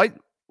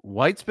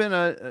White's been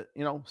a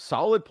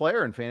solid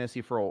player in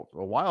fantasy for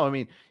a while. I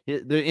mean,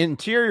 the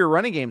interior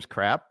running game's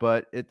crap,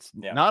 but it's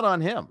not on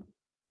him.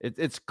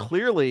 It's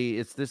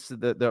clearly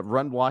the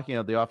run blocking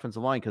of the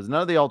offensive line, because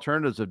none of the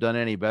alternatives have done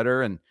any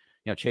better. And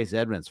Chase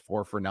Edmonds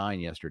 4 for 9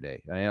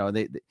 yesterday.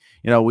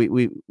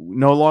 We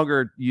no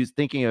longer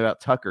thinking about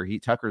Tucker.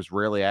 Tucker's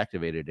rarely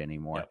activated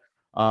anymore.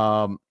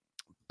 Yep.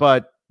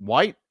 But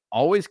White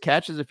always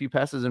catches a few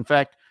passes. In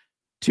fact,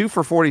 2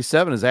 for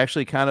 47 is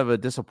actually kind of a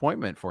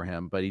disappointment for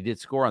him, but he did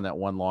score on that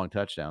one long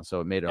touchdown, so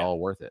it made it all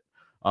worth it.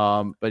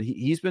 But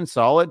he's been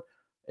solid.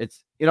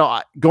 It's,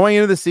 going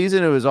into the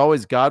season, it was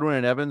always Godwin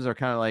and Evans are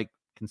kind of like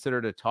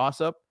considered a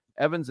toss-up.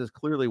 Evans has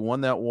clearly won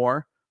that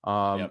war.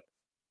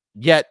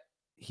 Yet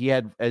he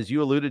had, as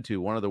you alluded to,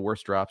 one of the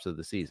worst drops of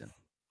the season.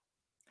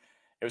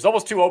 It was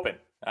almost too open,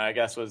 I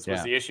guess, was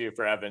the issue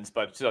for Evans.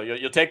 But still,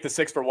 you'll take the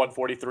 6 for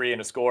 143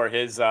 and a score.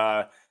 His,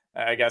 I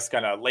guess,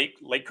 kind of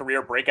late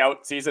career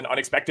breakout season,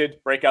 unexpected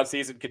breakout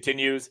season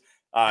continues.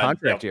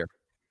 Contract year.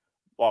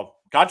 Well,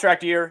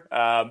 contract year,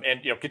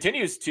 and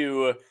continues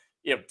to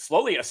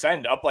slowly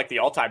ascend up like the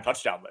all-time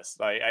touchdown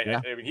list.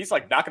 I mean, he's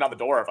like knocking on the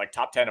door of like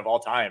top 10 of all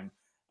time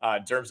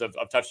in terms of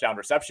touchdown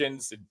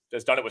receptions.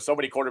 Has done it with so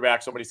many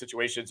quarterbacks, so many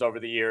situations over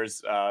the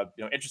years.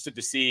 Interested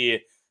to see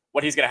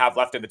what he's going to have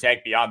left in the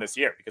tank beyond this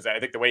year, because I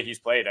think the way he's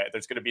played,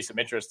 there's going to be some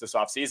interest this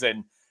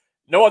offseason.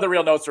 No other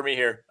real notes for me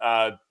here.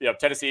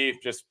 Tennessee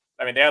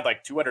they had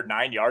like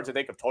 209 yards, I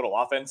think, of total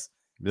offense.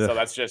 Yeah. So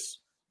that's just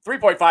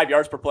 3.5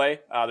 yards per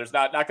play. There's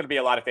not going to be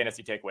a lot of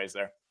fantasy takeaways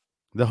there.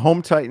 The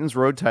home Titans,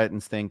 road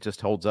Titans thing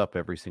just holds up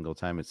every single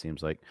time, it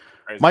seems like.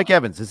 Crazy. Mike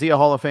Evans, is he a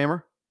Hall of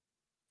Famer?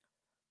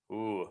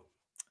 Ooh.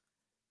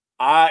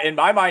 In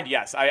my mind,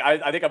 yes.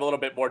 I think I'm a little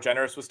bit more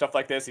generous with stuff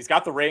like this. He's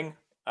got the ring.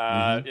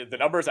 The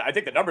numbers, I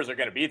think the numbers are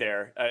going to be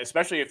there,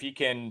 especially if he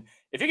can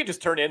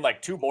just turn in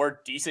like 2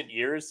 more decent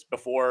years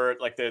before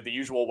like the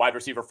usual wide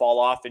receiver fall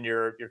off in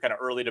your kind of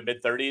early to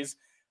mid 30s.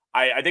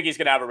 I think he's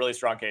going to have a really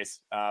strong case.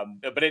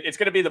 But it's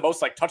going to be the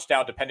most like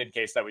touchdown dependent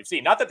case that we've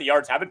seen. Not that the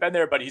yards haven't been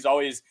there, but he's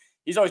always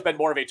been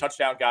more of a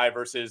touchdown guy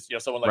versus,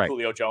 someone like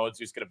Julio Jones,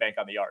 who's going to bank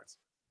on the yards.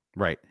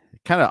 Right.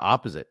 Kind of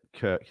opposite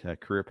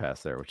career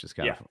path there, which is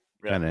kind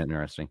of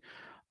interesting.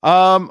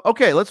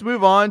 Okay, let's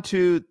move on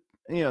to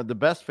the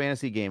best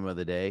fantasy game of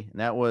the day, and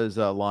that was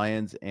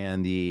Lions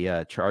and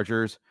the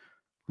Chargers.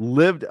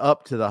 Lived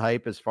up to the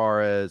hype as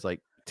far as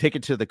like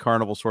ticket to the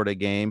carnival sort of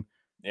game.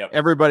 Yep.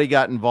 Everybody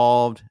got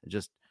involved.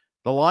 Just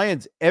The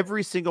Lions,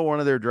 every single one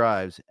of their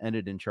drives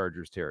ended in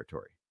Chargers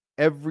territory.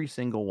 Every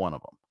single one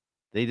of them.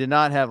 They did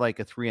not have like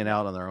a 3 and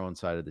out on their own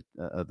side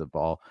of the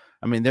ball.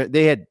 I mean,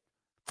 they had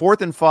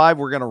 4th and 5.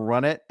 We're going to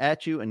run it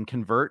at you and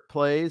convert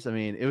plays. I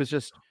mean, it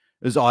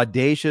was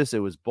audacious. It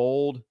was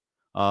bold.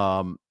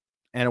 And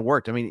it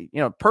worked. I mean,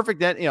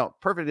 perfect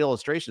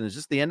illustration is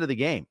just the end of the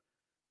game.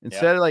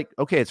 Instead of like,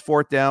 okay, it's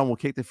 4th down, we'll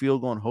kick the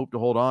field goal and hope to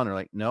hold on. Or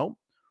like, no,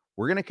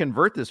 we're going to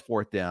convert this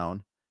 4th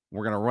down.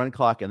 We're going to run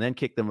clock and then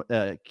kick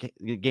the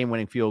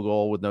game-winning field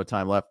goal with no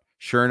time left.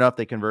 Sure enough,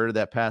 they converted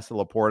that pass to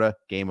Laporta.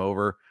 Game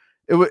over.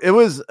 It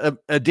was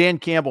a Dan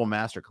Campbell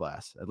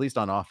masterclass, at least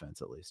on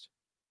offense, at least.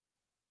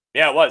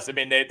 Yeah, it was. I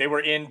mean, they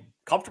were in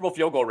comfortable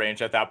field goal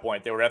range at that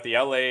point. They were at the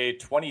LA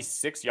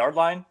 26-yard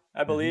line,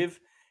 I believe.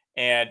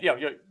 And,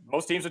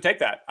 most teams would take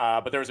that.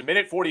 But there was a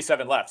minute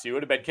 47 left. So you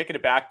would have been kicking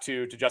it back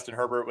to Justin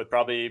Herbert with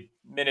probably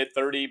minute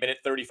 30, minute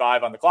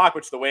 35 on the clock,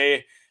 which the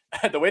way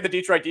the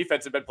Detroit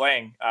defense had been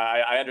playing,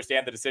 I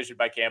understand the decision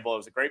by Campbell. It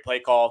was a great play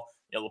call.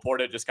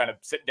 Laporta just kind of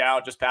sitting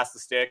down, just past the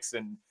sticks.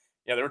 And,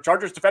 there were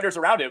Chargers defenders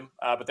around him,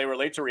 but they were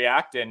late to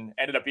react and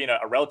ended up being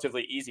a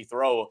relatively easy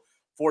throw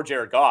for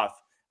Jared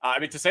Goff. I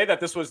mean, to say that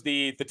this was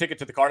the ticket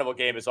to the Carnival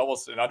game is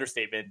almost an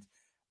understatement.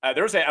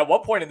 There was at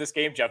one point in this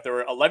game, Jeff, there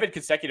were 11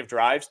 consecutive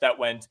drives that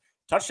went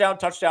touchdown,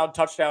 touchdown,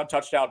 touchdown,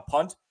 touchdown,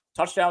 punt,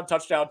 touchdown,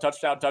 touchdown,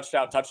 touchdown,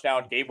 touchdown,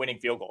 touchdown, game-winning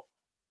field goal.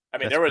 I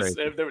mean,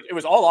 it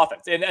was all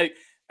offense. And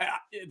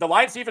the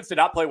Lions defense did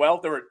not play well.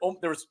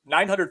 There was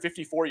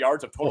 954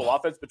 yards of total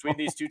offense between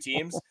these two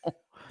teams,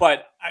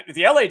 but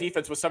the LA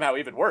defense was somehow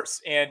even worse.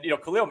 And,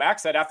 Khalil Mack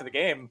said after the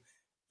game,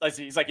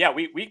 he's like, yeah,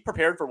 we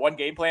prepared for one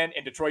game plan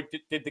and Detroit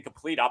did the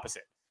complete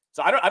opposite.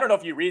 So I don't know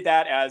if you read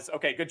that as,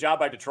 okay, good job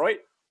by Detroit,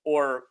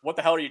 or what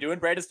the hell are you doing,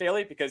 Brandon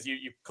Staley? Because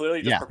you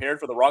clearly just prepared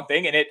for the wrong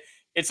thing. And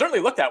it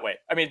certainly looked that way.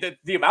 I mean,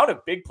 the amount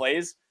of big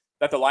plays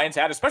that the Lions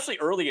had, especially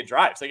early in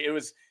drives, like it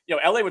was,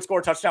 LA would score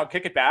a touchdown,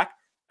 kick it back.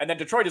 And then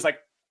Detroit is like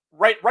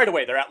right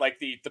away. They're at like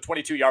the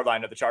 22-yard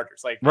line of the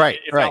Chargers. Like,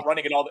 not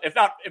running it all, if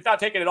not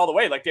taking it all the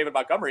way, like David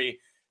Montgomery,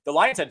 the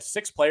Lions had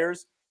 6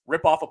 players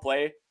rip off a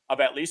play of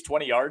at least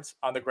 20 yards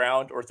on the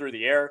ground or through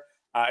the air.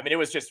 I mean, it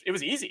was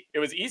easy. It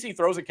was easy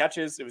throws and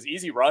catches. It was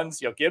easy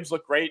runs. Gibbs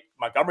looked great.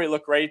 Montgomery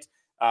looked great.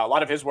 A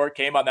lot of his work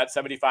came on that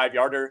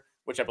 75-yarder,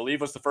 which I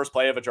believe was the first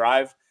play of a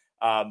drive.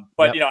 But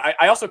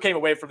I also came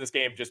away from this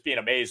game just being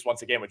amazed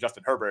once again with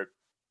Justin Herbert.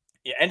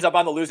 He ends up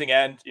on the losing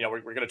end.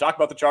 We're going to talk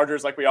about the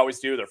Chargers like we always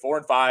do. They're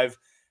 4-5.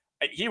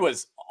 He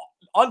was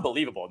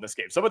unbelievable in this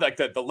game. Some of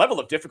the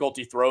level of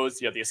difficulty throws,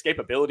 the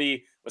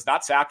escapability, was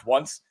not sacked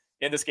once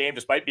in this game,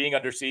 despite being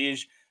under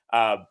siege.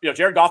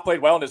 Jared Goff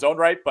played well in his own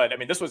right, but I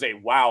mean, this was a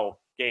wow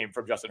game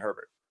from Justin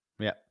Herbert.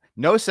 Yeah.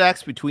 No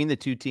sacks between the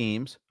two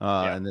teams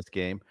in this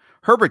game.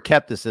 Herbert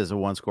kept this as a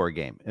one-score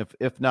game,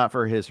 if not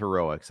for his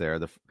heroics there.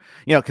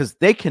 Because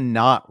they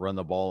cannot run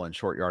the ball in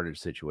short yardage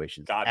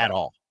situations at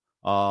all.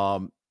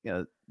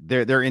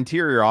 Their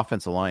interior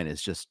offensive line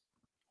is just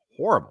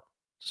horrible.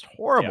 Just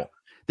horrible. Yeah.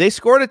 They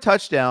scored a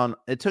touchdown.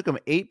 It took them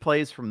 8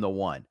 plays from the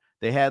 1.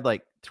 They had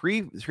like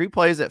three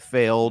plays that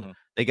failed. Mm-hmm.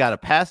 They got a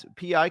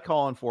PI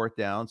call on 4th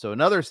down, so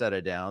another set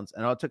of downs,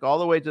 and it took all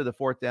the way to the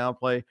 4th down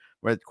play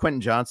where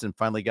Quentin Johnson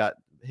finally got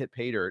hit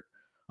pay dirt.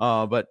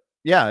 But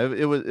yeah,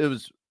 it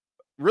was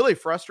really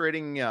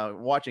frustrating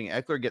watching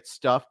Eckler get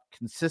stuffed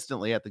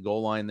consistently at the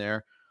goal line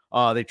there.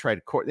 They tried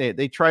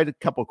a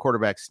couple of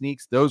quarterback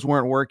sneaks; those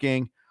weren't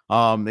working.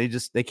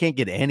 They can't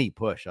get any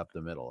push up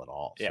the middle at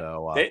all. Yeah.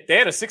 So they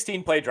had a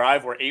 16-play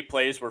drive where 8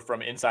 plays were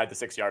from inside the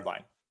 6-yard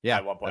line. Yeah,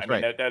 at one point.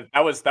 I mean,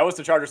 that was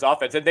the Chargers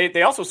offense. And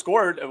they also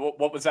scored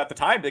what was at the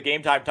time the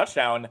game time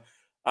touchdown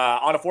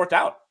on a 4th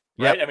down.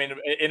 Right. Yep. I mean,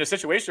 in a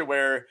situation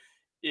where,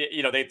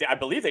 I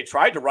believe they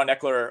tried to run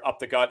Eckler up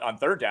the gut on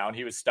 3rd down.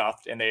 He was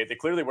stuffed, and they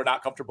clearly were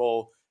not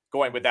comfortable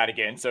going with that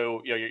again.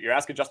 So, you're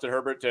asking Justin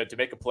Herbert to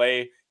make a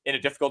play in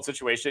a difficult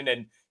situation.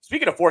 And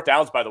speaking of 4th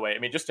downs, by the way, I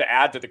mean, just to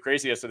add to the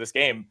craziest of this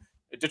game,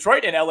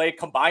 Detroit and LA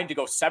combined to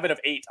go 7 of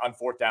 8 on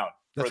 4th down.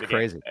 That's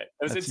crazy. Game.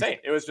 It was insane.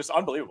 It was just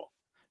unbelievable.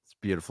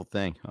 Beautiful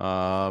thing.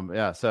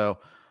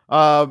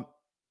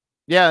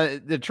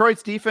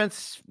 Detroit's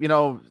defense,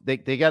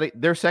 they got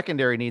their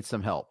secondary needs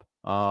some help.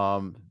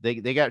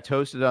 They got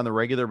toasted on the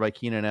regular by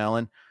Keenan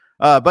Allen.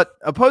 But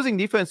opposing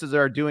elite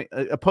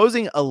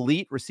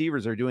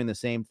receivers are doing the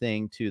same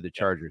thing to the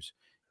Chargers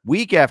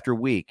week after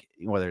week,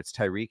 whether it's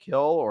Tyreek Hill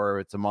or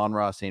it's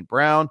Amon-Ra St.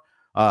 Brown,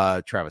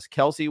 Travis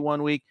Kelce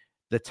one week.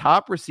 The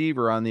top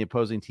receiver on the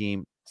opposing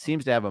team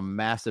seems to have a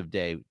massive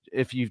day.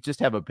 If you just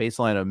have a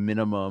baseline of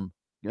minimum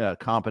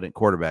competent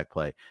quarterback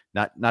play,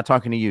 not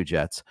talking to you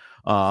Jets,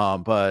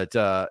 but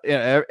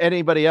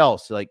anybody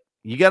else, like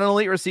you got an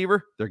elite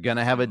receiver, they're going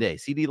to have a day.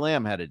 CeeDee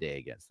Lamb had a day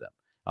against them.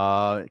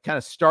 It kind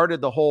of started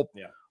the whole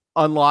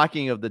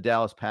unlocking of the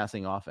Dallas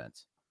passing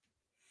offense.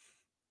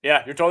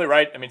 Yeah, you're totally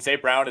right. I mean,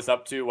 St. Brown is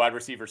up to wide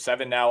receiver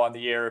 7 now on the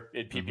year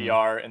in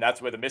PPR, and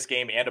that's with a missed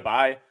game and a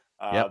bye.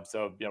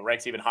 So,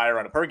 ranks even higher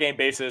on a per game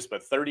basis,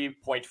 but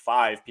 30.5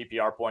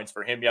 PPR points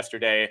for him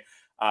yesterday.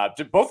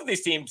 Both of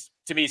these teams,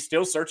 to me,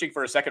 still searching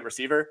for a second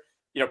receiver.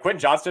 Quentin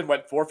Johnston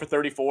went 4 for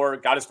 34,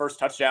 got his first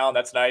touchdown.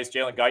 That's nice.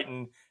 Jalen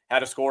Guyton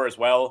had a score as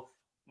well.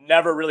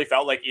 Never really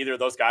felt like either of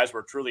those guys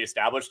were truly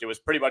established. It was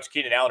pretty much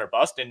Keenan Allen or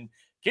bust. And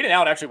Keenan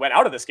Allen actually went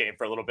out of this game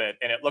for a little bit,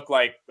 and it looked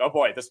like, oh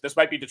boy, this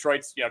might be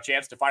Detroit's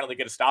chance to finally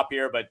get a stop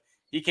here. But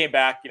he came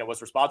back,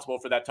 was responsible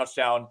for that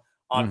touchdown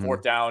on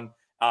fourth down.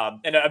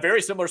 And a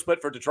very similar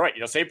split for Detroit.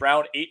 St.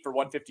 Brown 8 for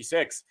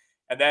 156,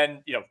 and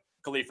then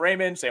Khalif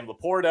Raymond, Sam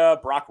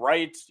Laporta, Brock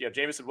Wright,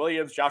 Jameson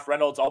Williams, Josh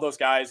Reynolds, all those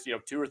guys,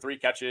 2 or 3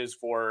 catches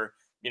for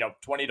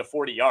 20 to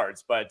 40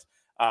 yards. But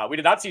we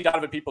did not see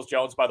Donovan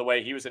Peoples-Jones, by the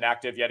way. He was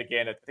inactive yet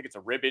again. I think it's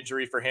a rib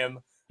injury for him.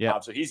 Yeah.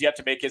 So he's yet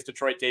to make his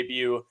Detroit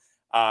debut.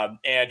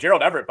 And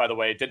Gerald Everett, by the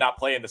way, did not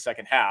play in the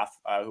second half,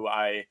 who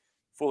I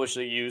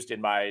foolishly used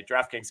in my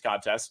DraftKings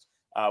contest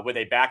with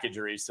a back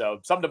injury. So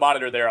something to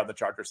monitor there on the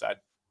Chargers side.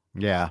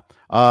 Yeah.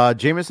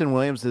 Jameson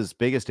Williams'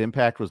 biggest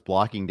impact was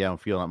blocking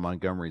downfield on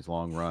Montgomery's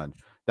long run.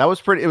 It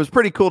was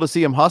pretty cool to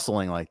see him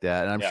hustling like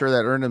that. And I'm sure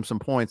that earned him some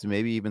points and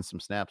maybe even some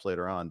snaps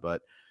later on,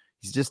 but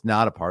he's just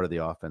not a part of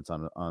the offense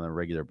on a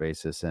regular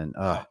basis. And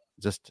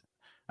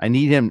I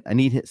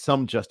need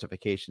some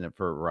justification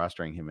for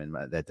rostering him in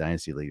that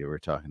dynasty league that we're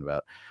talking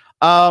about.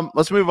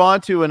 Let's move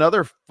on to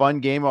another fun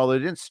game, although it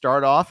didn't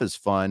start off as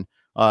fun.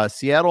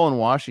 Seattle and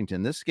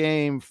Washington. This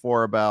game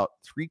for about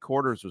 3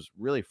 quarters was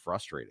really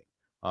frustrating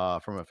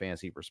from a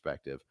fantasy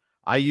perspective.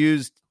 I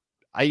used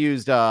 3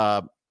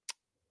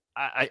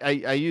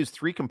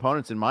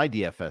 components in my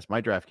DFS,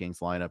 my DraftKings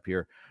lineup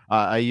here.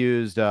 I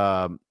used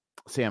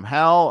Sam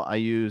Howell, I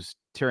used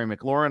Terry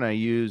McLaurin, I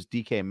used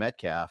DK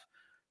Metcalf.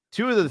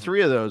 2 of the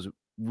 3 of those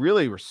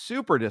really were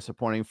super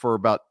disappointing for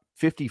about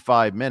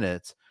 55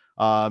 minutes.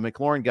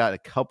 McLaurin got a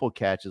couple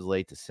catches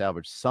late to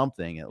salvage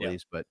something at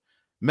least, but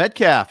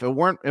Metcalf, if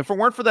it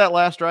weren't for that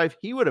last drive,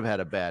 he would have had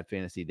a bad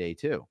fantasy day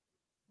too.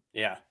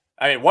 Yeah.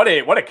 I mean, what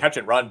a catch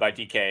and run by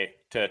DK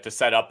to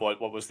set up what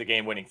was the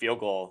game-winning field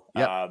goal.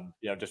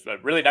 Yep. Just a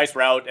really nice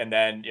route, and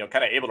then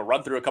kind of able to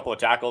run through a couple of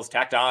tackles,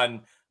 tacked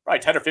on probably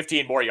 10 or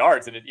 15 more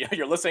yards, and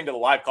you're listening to the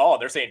live call,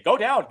 and they're saying, "Go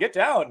down, get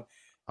down."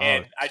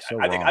 And I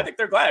think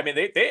they're glad. I mean,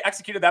 they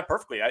executed that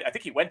perfectly. I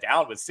think he went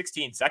down with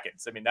 16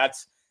 seconds. I mean,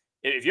 that's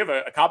if you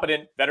have a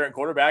competent veteran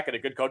quarterback and a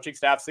good coaching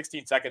staff,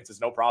 16 seconds is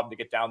no problem to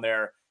get down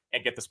there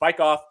and get the spike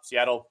off.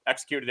 Seattle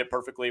executed it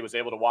perfectly, was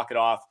able to walk it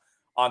off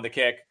on the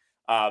kick.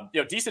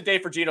 Decent day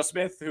for Geno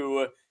Smith,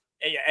 who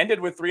ended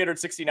with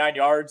 369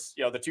 yards.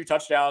 The 2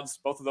 touchdowns,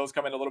 both of those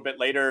come in a little bit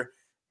later.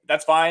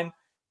 That's fine.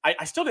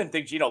 I still didn't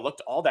think Geno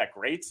looked all that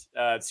great.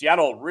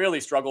 Seattle really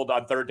struggled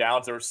on third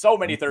downs. There were so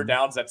many third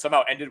downs that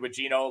somehow ended with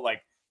Geno,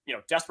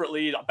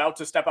 desperately about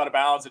to step out of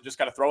bounds and just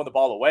kind of throwing the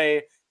ball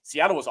away.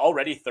 Seattle was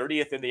already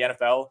 30th in the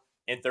NFL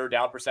in third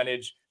down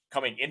percentage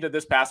coming into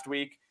this past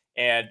week.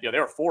 And they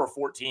were 4 of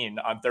 14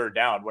 on third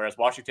down, whereas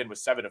Washington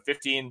was 7 of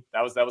 15.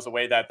 That was a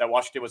way that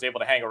Washington was able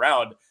to hang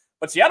around.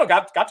 But Seattle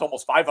got to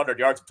almost 500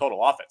 yards of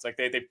total offense. Like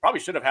they probably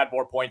should have had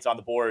more points on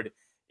the board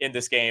in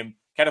this game.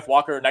 Kenneth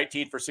Walker,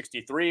 19 for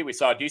 63. We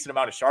saw a decent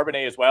amount of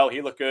Charbonnet as well.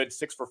 He looked good,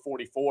 6 for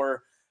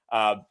 44.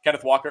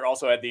 Kenneth Walker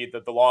also had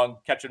the long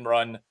catch and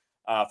run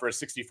for a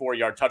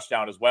 64-yard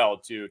touchdown as well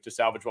to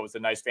salvage what was a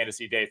nice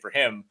fantasy day for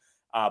him.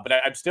 But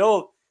I'm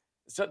still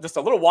just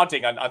a little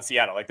wanting on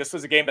Seattle. Like this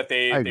was a game that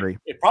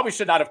it probably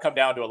should not have come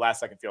down to a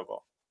last-second field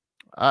goal.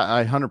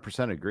 I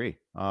 100% agree.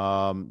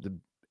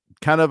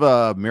 Kind of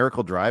a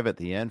miracle drive at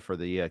the end for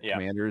the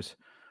Commanders,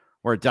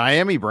 where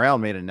Diami Brown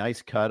made a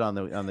nice cut on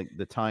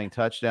the tying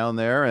touchdown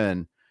there,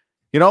 and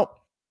the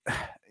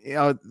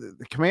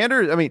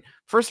Commanders. I mean,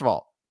 first of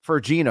all, for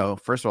Geno,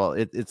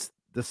 it's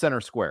the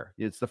center square.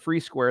 It's the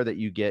free square that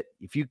you get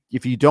if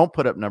you don't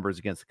put up numbers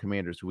against the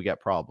Commanders. We got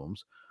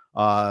problems.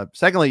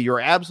 Secondly, you're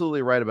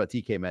absolutely right about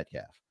DK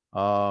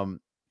Metcalf.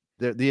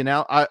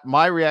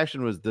 My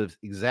reaction was the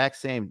exact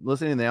same.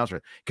 Listening to the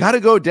announcer, got to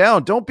go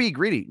down. Don't be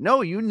greedy.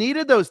 No, you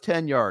needed those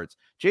 10 yards.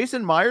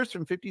 Jason Myers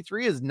from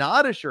 53 is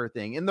not a sure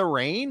thing in the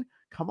rain.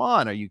 Come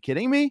on. Are you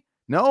kidding me?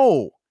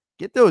 No,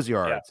 get those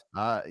yards.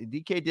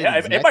 DK did. Yeah,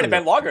 exactly. It might have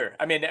been longer.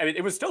 I mean,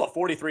 it was still a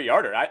 43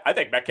 yarder. I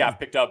think Metcalf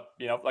picked up,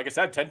 like I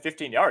said, 10,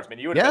 15 yards. I mean,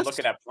 you would have been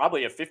looking at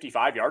probably a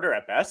 55 yarder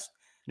at best.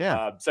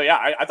 Yeah.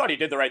 I thought he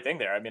did the right thing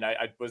there. I mean,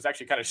 I was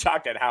actually kind of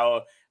shocked at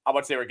how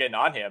much they were getting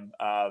on him.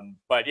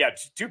 But yeah,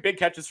 2 big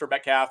catches for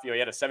Metcalf. He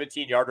had a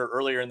 17-yarder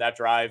earlier in that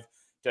drive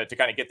to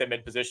kind of get them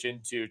in position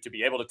to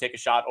be able to take a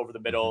shot over the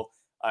middle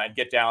and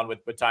get down with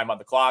time on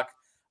the clock.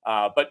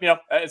 But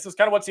it's just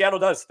kind of what Seattle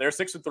does. They're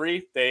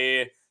 6-3.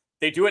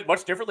 They do it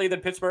much differently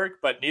than Pittsburgh,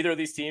 but neither of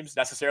these teams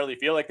necessarily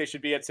feel like they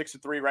should be at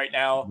 6-3 right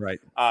now. Right.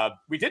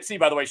 We did see,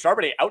 by the way,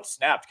 Charbonnet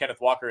outsnapped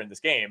Kenneth Walker in this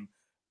game.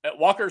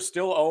 Walker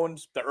still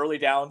owned the early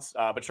downs,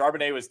 but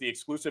Charbonnet was the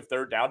exclusive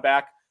third down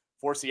back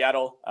for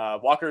Seattle.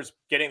 Walker's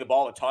getting the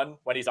ball a ton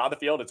when he's on the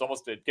field. It's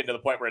almost getting to the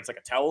point where it's like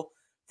a tell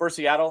for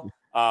Seattle.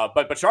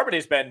 But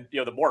Charbonnet's been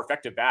the more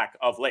effective back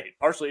of late.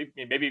 Partially,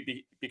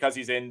 maybe because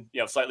he's in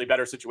slightly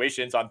better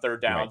situations on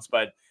third downs,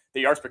 but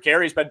the yards per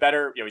carry has been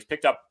better. He's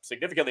picked up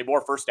significantly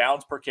more first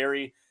downs per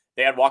carry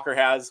than Walker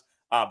has.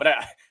 But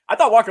I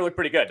thought Walker looked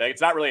pretty good. Like,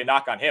 it's not really a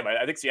knock on him.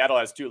 I think Seattle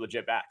has 2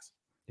 legit backs.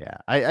 Yeah,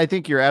 I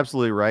think you're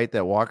absolutely right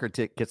that Walker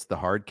gets the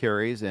hard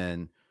carries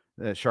and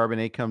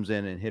Charbonnet comes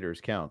in and hitters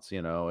counts.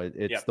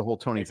 It's the whole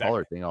Tony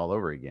Pollard thing all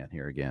over again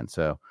here again.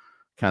 So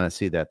kind of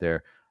see that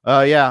there.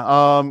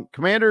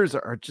 Commanders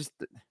are just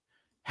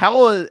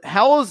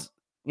Howell's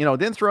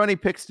didn't throw any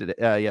picks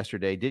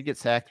yesterday. Did get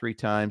sacked 3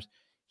 times.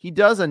 He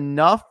does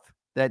enough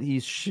that he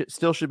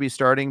still should be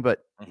starting,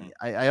 but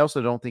I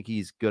also don't think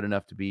he's good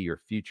enough to be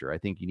your future. I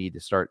think you need to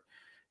start.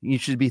 You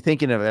should be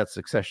thinking of that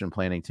succession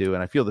planning too.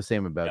 And I feel the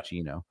same about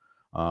Geno.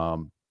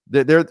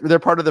 They're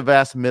part of the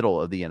vast middle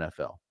of the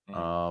NFL.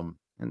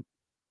 And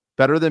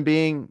better than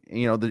being,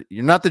 you're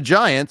not the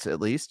Giants,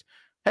 at least.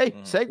 Hey,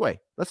 segue.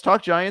 Let's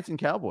talk Giants and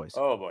Cowboys.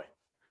 Oh boy.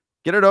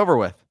 Get it over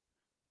with.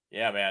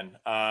 Yeah, man.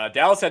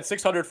 Dallas had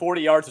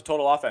 640 yards of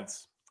total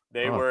offense.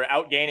 They were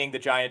outgaining the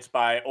Giants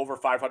by over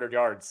 500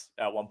 yards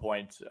at one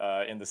point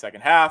in the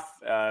second half.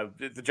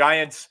 The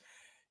Giants,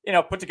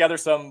 put together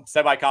some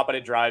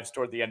semi-competent drives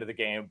toward the end of the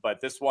game,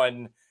 but this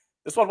one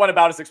went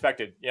about as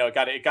expected.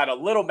 It got a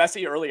little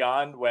messy early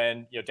on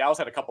when Dallas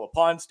had a couple of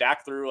punts.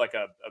 Dak threw like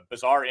a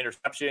bizarre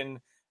interception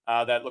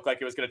that looked like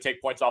it was going to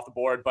take points off the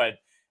board, but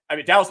I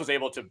mean Dallas was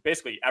able to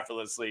basically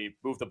effortlessly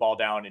move the ball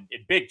down in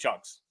big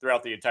chunks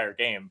throughout the entire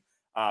game.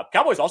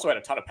 Cowboys also had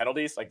a ton of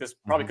penalties. Like this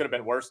probably could have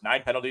been worse.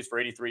 9 penalties for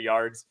 83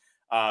 yards.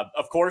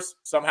 Of course,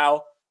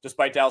 somehow,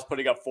 despite Dallas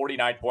putting up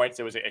 49 points,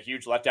 it was a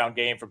huge letdown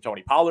game from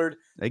Tony Pollard.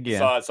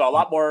 Again, so a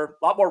lot more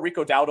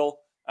Rico Dowdle,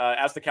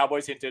 as the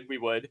Cowboys hinted we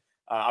would.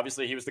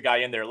 Obviously, he was the guy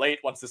in there late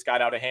once this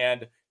got out of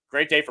hand.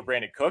 Great day for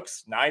Brandon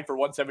Cooks, 9 for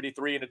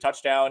 173 and a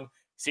touchdown.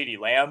 CeeDee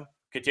Lamb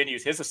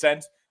continues his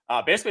ascent.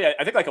 Basically,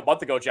 I think like a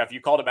month ago, Jeff,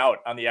 you called him out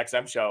on the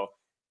XM show,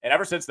 and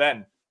ever since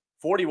then,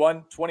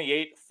 41,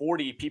 28,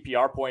 40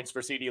 PPR points for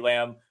CeeDee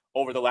Lamb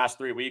over the last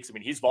 3 weeks. I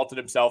mean, he's vaulted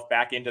himself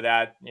back into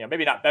that,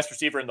 maybe not best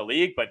receiver in the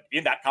league, but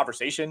in that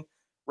conversation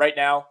right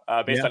now,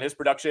 based on his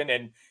production.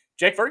 And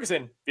Jake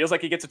Ferguson feels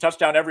like he gets a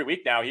touchdown every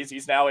week now.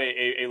 He's now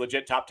a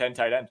legit top 10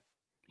 tight end.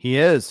 He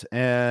is.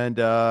 And,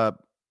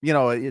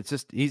 it's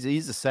just,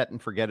 he's a set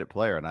and forget it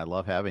player. And I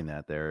love having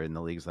that there in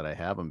the leagues that I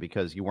have him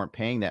because you weren't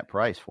paying that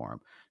price for him.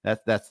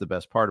 That's the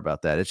best part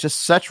about that. It's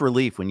just such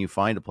relief when you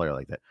find a player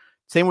like that.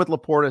 Same with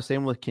Laporta,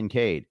 same with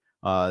Kincaid.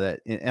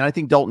 And I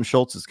think Dalton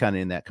Schultz is kind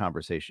of in that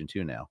conversation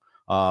too now.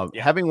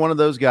 Having one of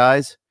those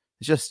guys,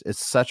 it's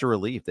such a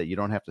relief that you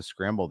don't have to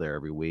scramble there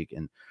every week.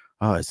 And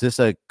is this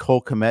a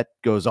Cole Kmet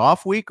goes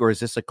off week, or is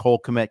this a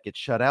Cole Kmet gets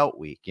shut out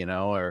week?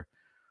 Or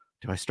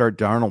do I start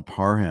Darnell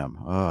Parham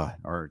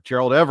or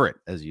Gerald Everett,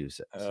 as you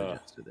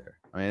suggested there?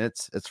 I mean,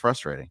 it's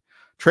frustrating.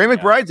 Trey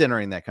McBride's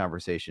entering that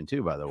conversation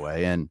too, by the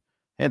way, and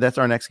that's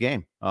our next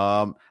game.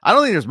 I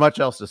don't think there's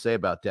much else to say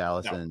about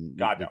Dallas.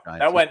 No,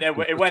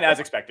 it went as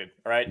expected.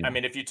 All right. Yeah. I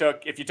mean, if you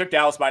took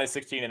Dallas minus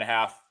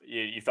 16.5,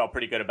 you felt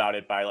pretty good about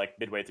it by like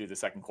midway through the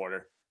second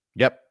quarter.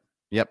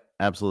 Yep,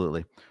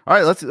 absolutely. All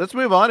right, let's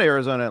move on to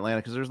Arizona, Atlanta,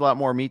 because there's a lot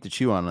more meat to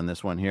chew on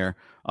this one here.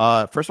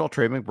 First of all,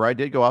 Trey McBride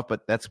did go off,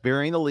 but that's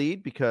burying the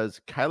lead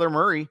because Kyler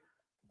Murray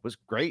was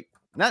great.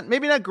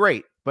 Maybe not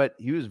great, but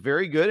he was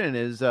very good in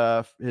his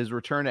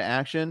return to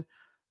action.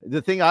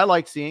 The thing I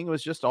liked seeing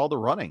was just all the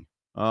running.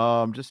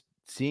 Just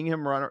seeing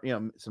him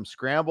run, some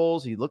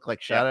scrambles. He looked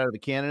like shot out of the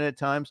cannon at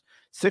times.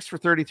 6 for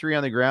 33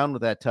 on the ground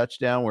with that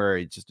touchdown where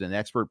he's just an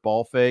expert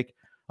ball fake.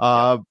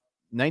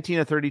 19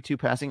 of 32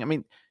 passing. I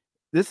mean,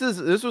 this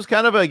was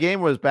kind of a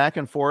game where it was back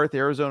and forth.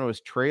 Arizona was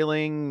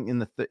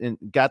trailing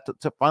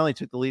finally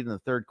took the lead in the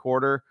third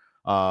quarter.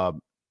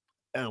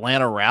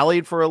 Atlanta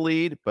rallied for a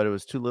lead, but it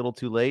was too little,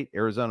 too late.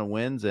 Arizona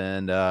wins,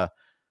 and got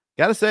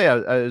to say,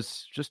 I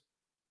was just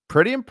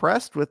pretty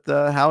impressed with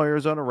how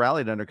Arizona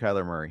rallied under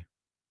Kyler Murray.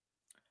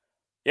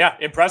 Yeah,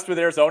 impressed with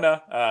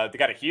Arizona. They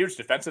got a huge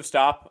defensive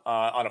stop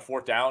on a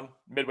 4th down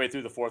midway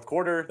through the fourth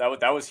quarter.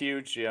 That was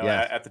huge.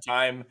 At the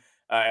time,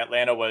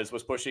 Atlanta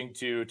was pushing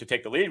to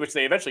take the lead, which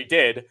they eventually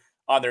did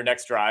on their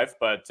next drive,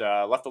 but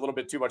left a little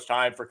bit too much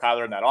time for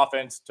Kyler in that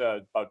offense.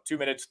 To about 2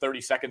 minutes,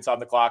 30 seconds on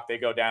the clock, they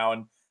go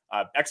down.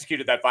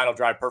 Executed that final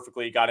drive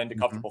perfectly, got into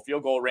comfortable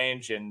field goal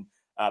range, and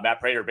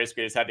Matt Prater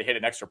basically just had to hit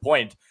an extra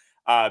point.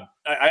 I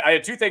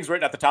had 2 things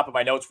written at the top of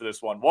my notes for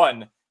this one.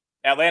 One,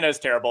 Atlanta is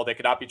terrible. They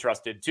cannot be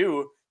trusted.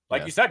 2,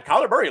 like you said,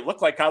 Kyler Murray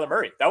looked like Kyler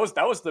Murray. That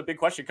was the big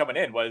question coming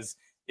in was,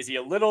 is he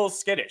a little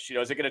skittish?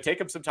 Is it going to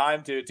take him some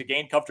time to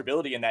gain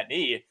comfortability in that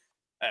knee?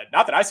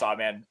 Not that I saw,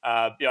 man.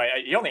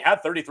 He only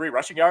had 33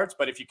 rushing yards,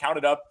 but if you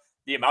counted up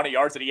the amount of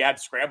yards that he had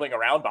scrambling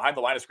around behind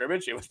the line of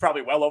scrimmage, it was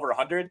probably well over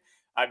 100.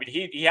 I mean,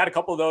 he had a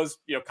couple of those,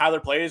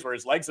 Kyler plays where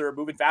his legs are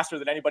moving faster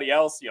than anybody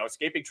else,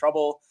 escaping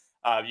trouble.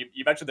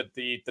 You mentioned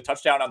the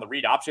touchdown on the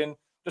read option,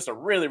 just a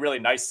really, really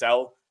nice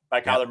sell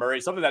by Kyler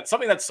Murray. Something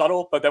that's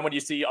subtle, but then when you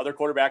see other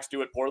quarterbacks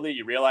do it poorly,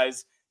 you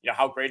realize,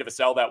 how great of a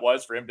sell that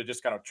was for him to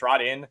just kind of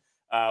trot in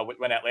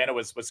when Atlanta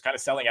was kind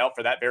of selling out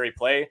for that very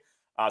play.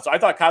 So I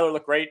thought Kyler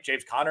looked great.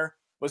 James Conner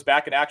was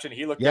back in action.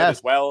 He looked good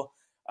as well.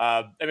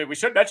 We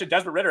should mention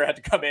Desmond Ridder had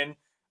to come in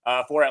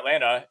for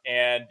Atlanta,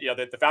 and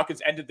the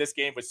Falcons ended this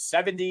game with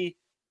 70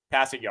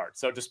 passing yards.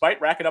 So despite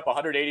racking up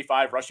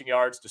 185 rushing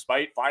yards,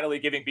 despite finally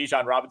giving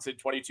Bijan Robinson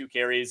 22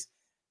 carries,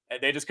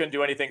 they just couldn't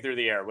do anything through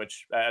the air,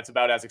 which that's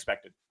about as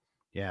expected.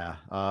 Yeah.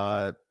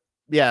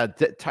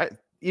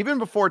 Even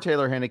before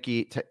Taylor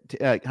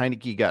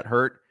Heineke got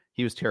hurt,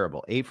 he was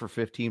terrible. 8 for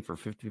 15 for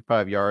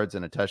 55 yards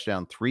and a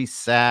touchdown, 3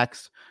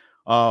 sacks.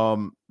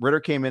 Ritter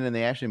came in and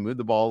they actually moved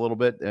the ball a little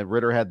bit.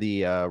 Ritter had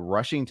the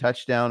rushing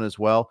touchdown as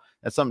well.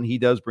 That's something he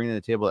does bring to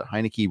the table that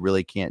Heineke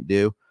really can't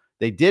do.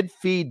 They did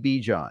feed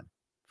Bijan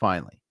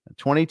finally.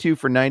 22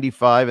 for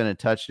 95 and a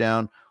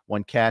touchdown,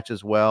 1 catch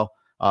as well.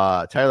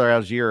 Tyler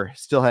Algier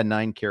still had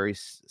 9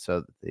 carries.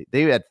 So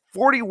they had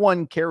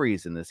 41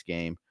 carries in this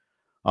game.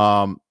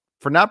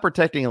 For not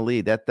protecting a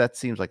lead, that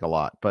seems like a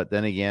lot. But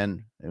then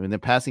again, I mean, the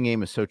passing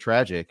game is so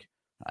tragic.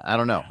 I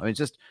don't know. I mean,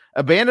 just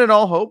abandon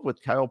all hope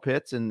with Kyle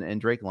Pitts and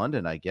Drake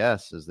London, I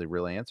guess, is the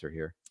real answer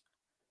here.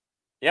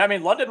 Yeah, I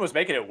mean, London was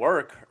making it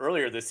work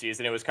earlier this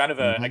season. It was kind of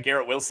a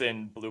Garrett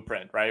Wilson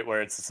blueprint, right?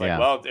 Where it's just like,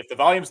 well, if the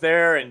volume's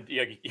there and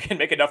you can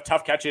make enough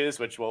tough catches,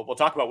 which we'll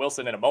talk about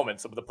Wilson in a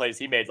moment, some of the plays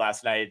he made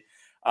last night.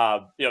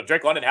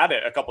 Drake London had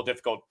a couple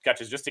difficult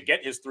catches just to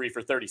get his 3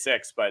 for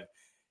 36. But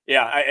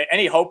yeah,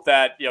 any hope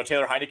that,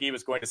 Taylor Heineke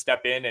was going to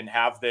step in and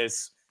have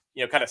this,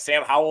 kind of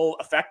Sam Howell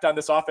effect on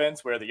this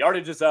offense where the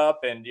yardage is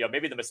up and,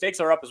 maybe the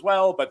mistakes are up as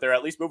well, but they're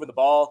at least moving the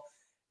ball.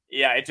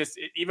 Yeah,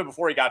 even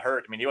before he got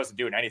hurt, I mean, he wasn't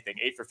doing anything.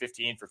 8 for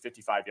 15 for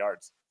 55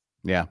 yards.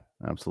 Yeah,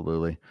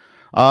 absolutely.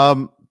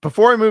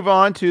 Before we move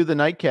on to the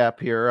nightcap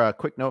here, a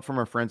quick note from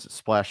our friends at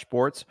Splash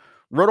Sports.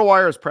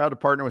 RotoWire is proud to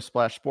partner with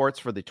Splash Sports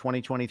for the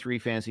 2023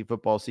 fantasy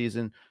football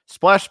season.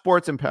 Splash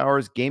Sports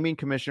empowers gaming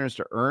commissioners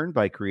to earn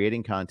by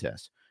creating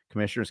contests.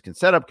 Commissioners can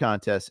set up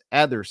contests,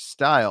 add their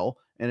style,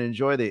 and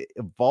enjoy the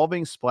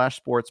evolving Splash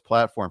Sports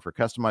platform for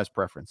customized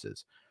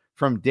preferences.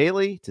 From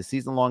daily to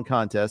season-long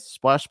contests,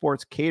 Splash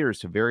Sports caters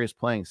to various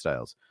playing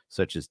styles,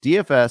 such as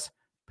DFS,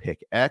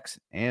 Pick X,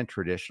 and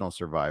traditional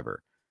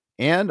Survivor.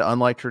 And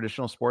unlike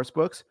traditional sports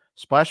books,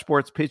 Splash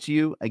Sports pits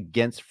you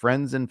against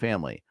friends and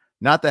family,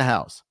 not the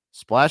house.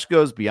 Splash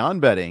goes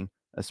beyond betting,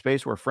 a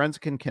space where friends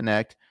can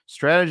connect,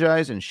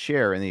 strategize, and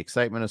share in the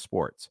excitement of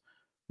sports.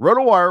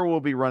 RotoWire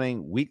will be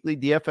running weekly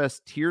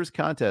DFS tiers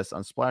contests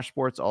on Splash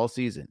Sports all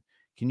season.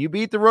 Can you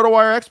beat the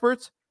RotoWire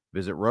experts?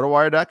 Visit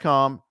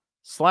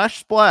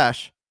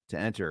rotowire.com/splash to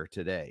enter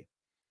today.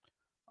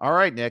 All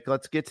right, Nick,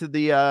 let's get to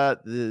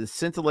the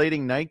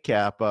scintillating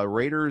nightcap.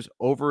 Raiders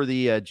over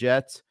the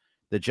Jets.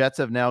 The Jets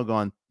have now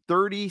gone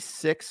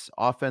 36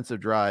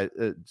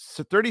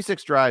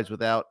 drives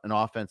without an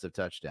offensive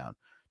touchdown.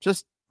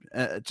 Just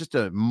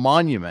a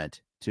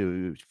monument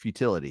to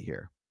futility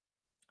here.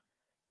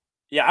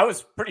 Yeah, I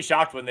was pretty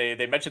shocked when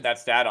they mentioned that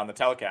stat on the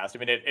telecast. I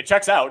mean, it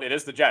checks out. It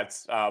is the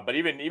Jets, but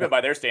even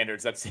by their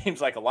standards, that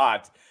seems like a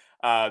lot.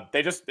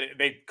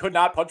 They could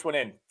not punch one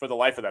in for the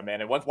life of them,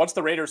 man. And once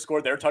the Raiders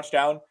scored their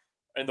touchdown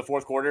in the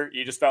fourth quarter,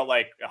 you just felt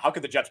like, how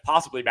could the Jets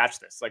possibly match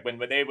this? Like when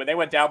they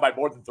went down by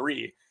more than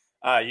 3,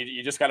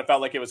 you just kind of felt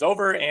like it was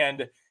over,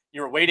 and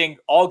you were waiting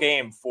all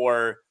game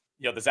for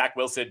the Zach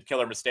Wilson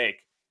killer mistake,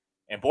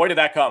 and boy did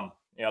that come.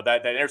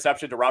 That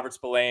interception to Robert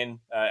Spillane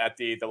at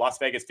the Las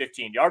Vegas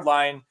 15-yard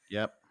line.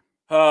 Yep.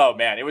 Oh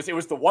man, it was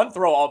the one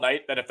throw all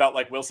night that it felt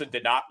like Wilson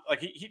did not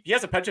like. He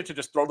has a penchant to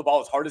just throw the ball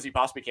as hard as he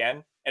possibly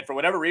can, and for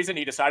whatever reason,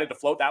 he decided to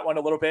float that one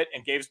a little bit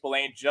and gave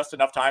Spillane just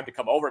enough time to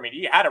come over. I mean,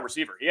 he had a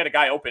receiver, he had a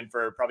guy open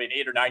for probably an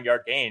 8 or 9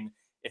 yard gain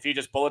if he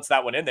just bullets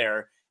that one in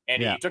there,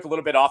 and he took a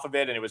little bit off of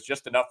it, and it was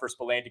just enough for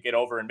Spillane to get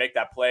over and make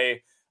that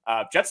play.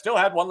 Jets still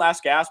had one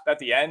last gasp at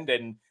the end,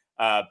 and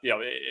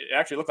it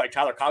actually looked like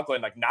Tyler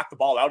Conklin knocked the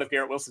ball out of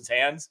Garrett Wilson's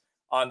hands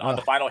on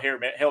the final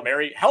Hail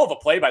Mary. Hell of a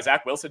play by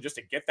Zach Wilson just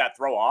to get that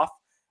throw off.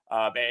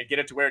 And get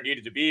it to where it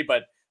needed to be.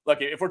 But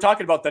look, if we're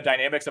talking about the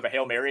dynamics of a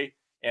Hail Mary,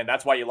 and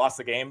that's why you lost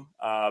the game,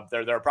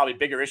 there are probably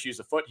bigger issues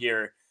afoot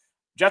here.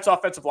 Jets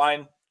offensive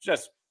line,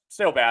 just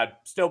still bad.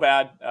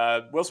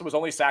 Wilson was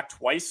only sacked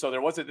twice, so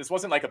this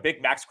wasn't like a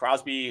big Max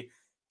Crosby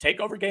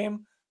takeover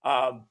game.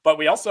 But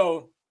we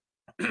also,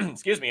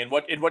 excuse me, in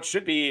what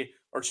should be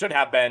or should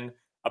have been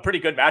a pretty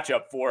good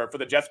matchup for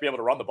the Jets to be able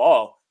to run the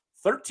ball.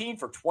 13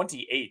 for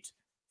 28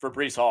 for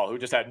Breece Hall, who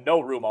just had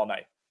no room all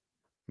night.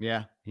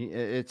 Yeah,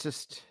 it's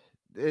just...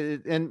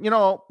 And,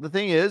 the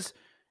thing is,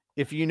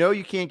 if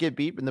you can't get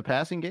beat in the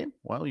passing game,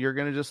 well, you're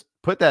going to just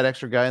put that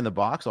extra guy in the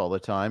box all the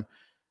time.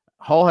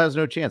 Hall has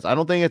no chance. I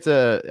don't think it's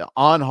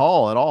on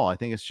Hall at all. I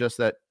think it's just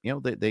that,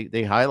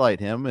 they highlight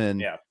him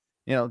and,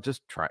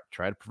 just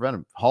try to prevent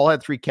him. Hall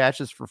had 3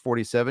 catches for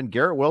 47.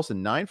 Garrett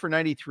Wilson, 9 for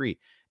 93.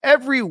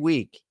 Every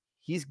week,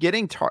 he's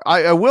getting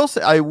I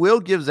will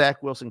give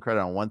Zach Wilson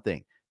credit on one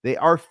thing. They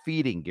are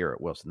feeding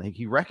Garrett Wilson.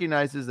 He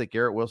recognizes that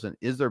Garrett Wilson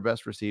is their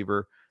best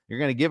receiver. You're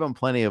going to give him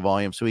plenty of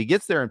volume. So he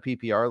gets there in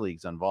PPR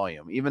leagues on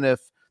volume, even if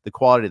the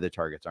quality of the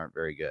targets aren't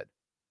very good.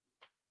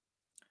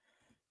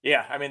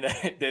 Yeah, I mean,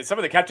 some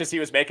of the catches he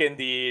was making,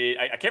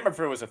 I can't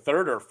remember if it was a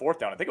 3rd or 4th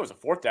down. I think it was a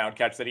 4th down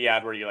catch that he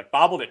had where he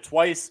bobbled it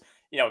twice,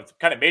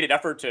 kind of made an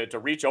effort to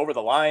reach over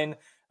the line,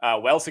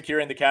 well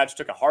securing the catch,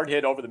 took a hard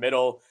hit over the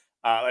middle.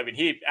 I mean,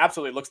 he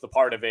absolutely looks the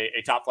part of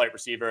a top flight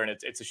receiver, and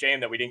it's a shame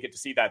that we didn't get to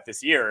see that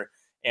this year.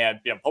 And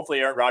hopefully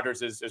Aaron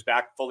Rodgers is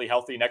back fully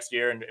healthy next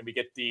year, and we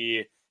get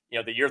the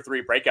the year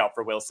 3 breakout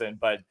for Wilson.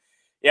 But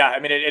yeah, I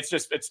mean,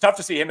 it's tough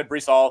to see him and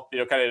Breece Hall,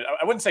 kind of,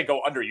 I wouldn't say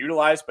go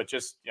underutilized, but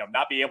just,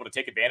 not be able to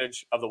take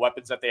advantage of the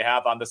weapons that they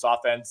have on this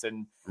offense.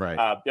 And,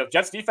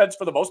 Jets defense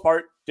for the most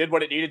part did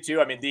what it needed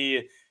to. I mean,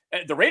 the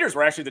Raiders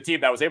were actually the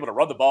team that was able to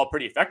run the ball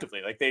pretty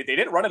effectively. Like they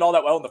didn't run it all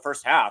that well in the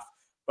first half,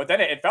 but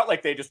then it felt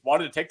like they just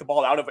wanted to take the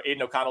ball out of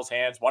Aiden O'Connell's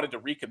hands, wanted to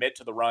recommit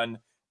to the run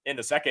in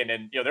the second.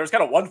 And, there was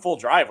kind of one full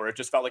drive where it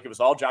just felt like it was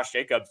all Josh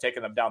Jacobs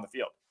taking them down the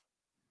field.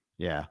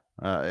 Yeah,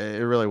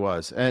 it really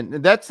was. And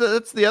that's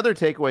the other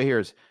takeaway here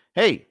is,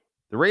 hey,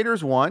 the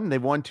Raiders won.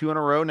 They've won 2 in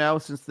a row now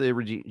since the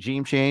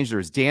regime change.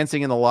 There's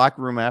dancing in the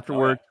locker room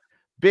afterward.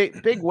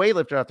 Big weight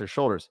lifted off their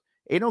shoulders.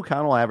 Aiden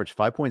O'Connell averaged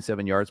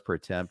 5.7 yards per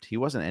attempt. He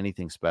wasn't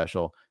anything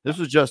special. This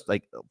was just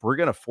like, we're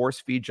going to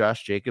force feed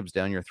Josh Jacobs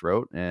down your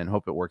throat and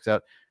hope it works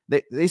out.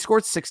 They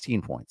scored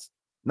 16 points.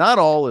 Not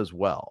all as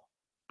well,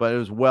 but it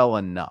was well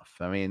enough.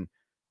 I mean,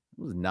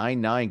 it was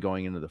 9-9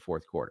 going into the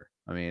fourth quarter.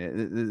 I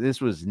mean, this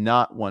was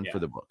not one for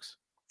the books.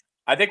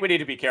 I think we need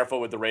to be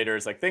careful with the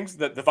Raiders. Like the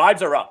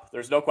vibes are up.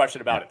 There's no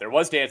question about it. There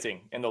was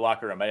dancing in the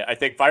locker room. I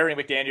think firing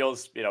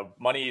McDaniels,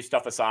 money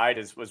stuff aside,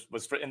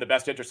 was in the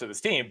best interest of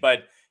this team.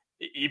 But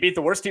you beat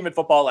the worst team in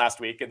football last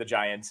week in the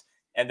Giants.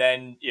 And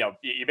then,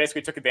 you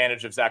basically took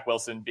advantage of Zach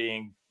Wilson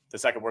being the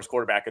second worst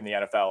quarterback in the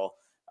NFL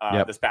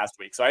this past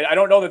week. So I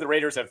don't know that the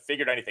Raiders have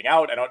figured anything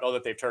out. I don't know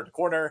that they've turned a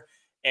corner.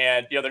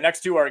 And, their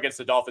next 2 are against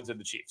the Dolphins and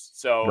the Chiefs.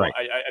 So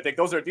I think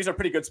these are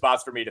pretty good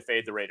spots for me to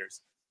fade the Raiders.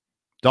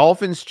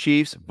 Dolphins,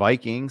 Chiefs,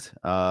 Vikings,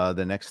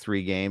 the next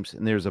 3 games.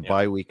 And there's a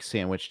bye week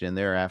sandwiched in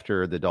there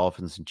after the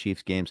Dolphins and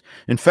Chiefs games.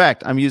 In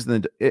fact, I'm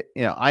using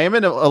I am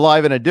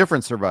alive in a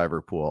different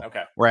survivor pool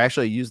where I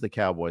actually use the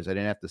Cowboys. I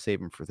didn't have to save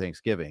them for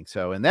Thanksgiving.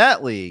 So in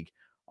that league,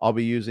 I'll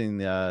be using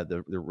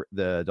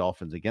the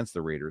Dolphins against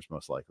the Raiders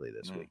most likely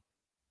this week.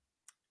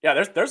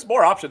 Yeah, there's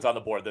more options on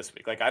the board this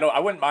week. Like I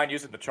wouldn't mind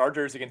using the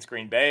Chargers against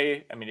Green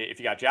Bay. I mean, if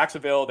you got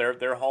Jacksonville,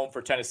 they're home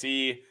for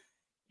Tennessee.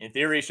 In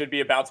theory, should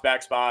be a bounce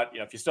back spot.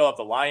 If you still have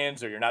the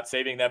Lions or you're not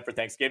saving them for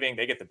Thanksgiving,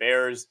 they get the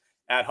Bears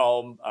at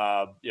home.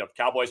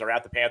 Cowboys are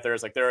at the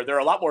Panthers. Like there are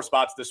a lot more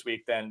spots this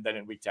week than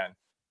in week 10.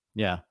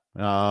 Yeah.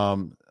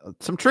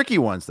 Some tricky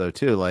ones though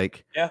too.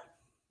 Like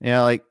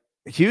like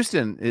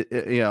Houston.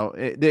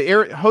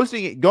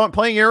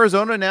 Playing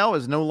Arizona now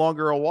is no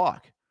longer a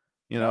walk.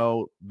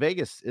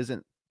 Vegas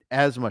isn't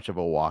as much of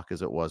a walk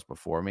as it was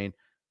before. I mean,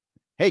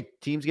 hey,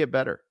 teams get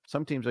better.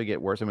 Some teams will get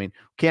worse. I mean,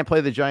 can't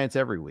play the Giants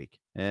every week.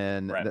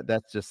 And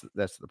that's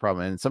the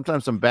problem. And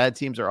sometimes some bad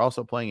teams are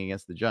also playing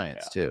against the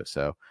Giants too.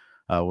 So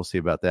we'll see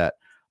about that.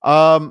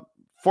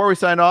 Before we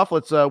sign off,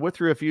 let's whip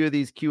through a few of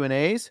these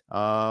Q&As.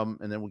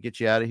 And then we'll get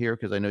you out of here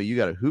because I know you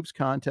got a hoops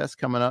contest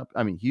coming up.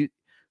 I mean,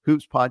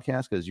 hoops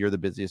podcast because you're the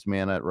busiest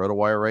man at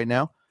RotoWire right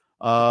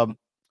now.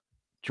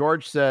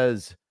 George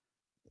says,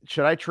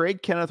 should I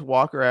trade Kenneth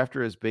Walker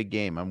after his big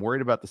game? I'm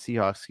worried about the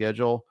Seahawks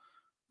schedule.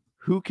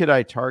 Who could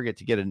I target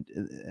to get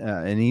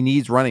and he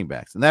needs running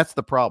backs. And that's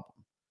the problem.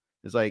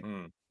 It's like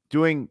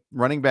doing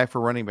running back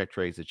for running back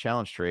trades, the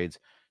challenge trades.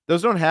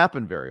 Those don't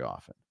happen very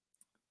often.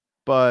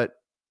 But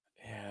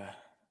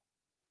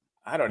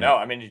I don't know.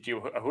 I mean, do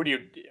you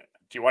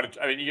want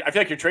to? I mean, I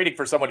feel like you're trading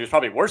for someone who's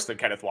probably worse than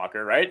Kenneth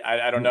Walker, right?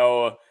 I don't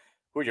know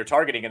who you're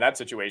targeting in that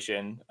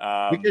situation.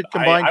 We could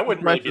combine. I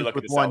wouldn't really be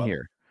looking to sell one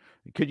here.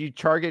 Could you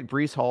target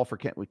Breece Hall for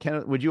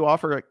Kenneth? Would you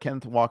offer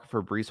Kenneth Walker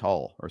for Breece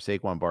Hall or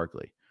Saquon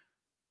Barkley?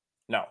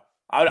 No,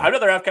 I'd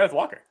rather have Kenneth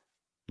Walker.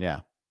 Yeah.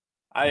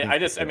 I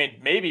mean,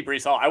 maybe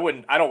Breece Hall.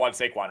 I don't want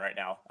Saquon right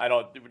now.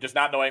 Just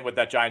not knowing what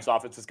that Giants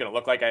offense is going to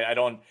look like. I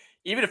don't,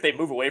 even if they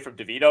move away from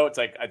DeVito, it's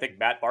like, I think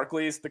Matt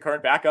Barkley is the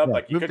current backup.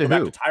 Like you could go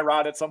back to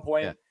Tyrod at some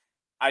point. Yeah.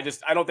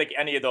 I don't think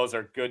any of those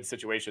are good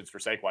situations for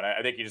Saquon.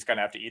 I think you just kind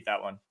of have to eat that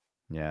one.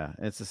 Yeah.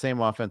 It's the same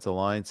offensive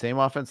line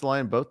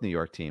in both New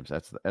York teams.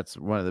 That's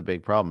one of the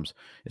big problems.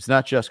 It's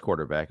not just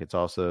quarterback. It's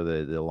also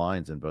the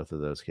lines in both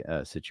of those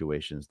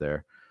situations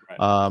there. Right.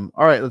 All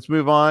right, let's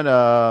move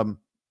on.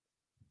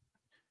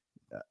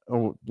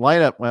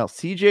 Lineup. Well,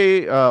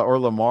 CJ or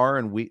Lamar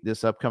in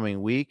this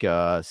upcoming week.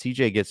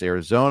 CJ gets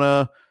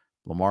Arizona.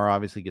 Lamar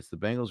obviously gets the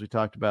Bengals. We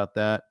talked about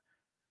that.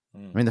 I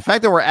mean, the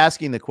fact that we're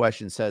asking the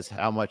question says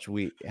how much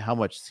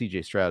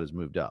CJ Stroud has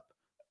moved up.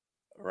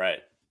 Right.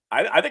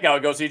 I think I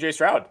would go CJ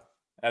Stroud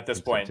at this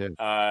point.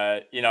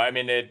 I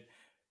mean,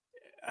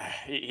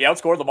 he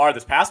outscored Lamar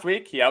this past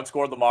week. He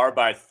outscored Lamar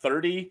by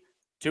 30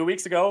 2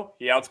 weeks ago.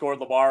 He outscored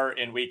Lamar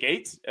in week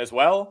 8 as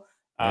well.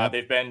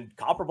 They've been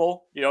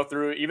comparable,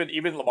 through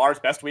even Lamar's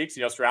best weeks.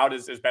 Stroud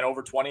has been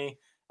over 20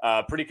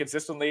 pretty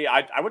consistently.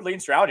 I would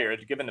lean Stroud here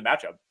given the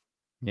matchup.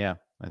 Yeah,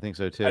 I think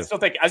so too. I still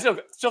think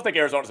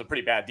Arizona's a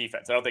pretty bad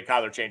defense. I don't think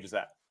Kyler changes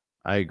that.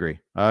 I agree.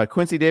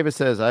 Quincy Davis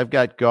says, I've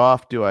got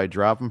Goff. Do I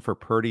drop him for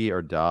Purdy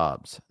or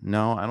Dobbs?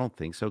 No, I don't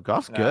think so.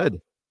 Goff's good.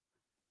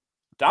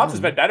 Dobbs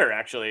has been better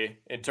actually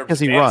in terms of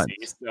fantasy.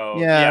 Runs. So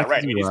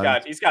right. I mean,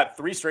 he's got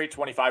 3 straight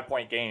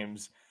 25-point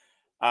games.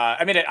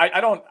 I mean,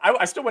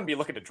 I still wouldn't be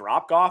looking to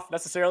drop Goff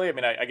necessarily. I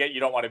mean, I get you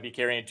don't want to be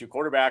carrying 2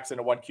 quarterbacks in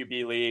a 1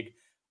 QB league.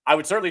 I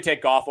would certainly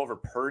take Goff over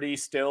Purdy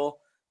still.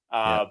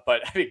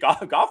 But I mean,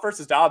 Goff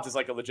versus Dobbs is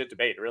like a legit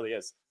debate. It really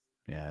is.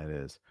 Yeah, it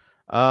is.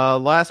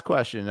 Last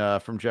question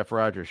from Jeff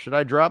Rogers. Should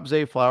I drop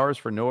Zay Flowers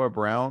for Noah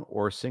Brown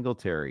or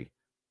Singletary?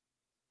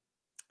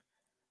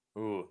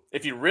 Ooh,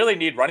 if you really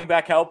need running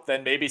back help,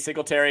 then maybe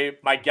Singletary.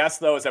 My guess,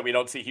 though, is that we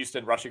don't see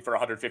Houston rushing for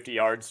 150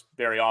 yards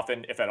very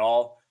often, if at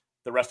all,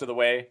 the rest of the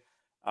way.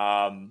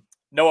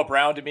 Noah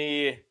Brown, to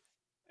me,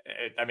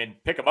 I mean,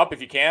 pick him up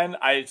if you can.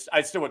 I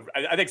still would.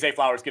 I think Zay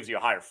Flowers gives you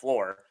a higher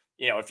floor.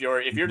 You know, if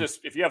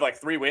you have like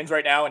 3 wins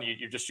right now and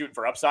you're just shooting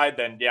for upside,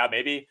 then yeah,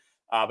 maybe.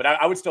 But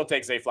I would still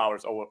take Zay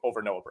Flowers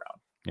over Noah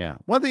Brown. Yeah.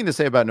 One thing to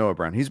say about Noah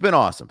Brown, he's been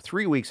awesome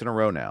 3 weeks in a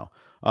row now.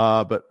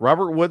 But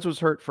Robert Woods was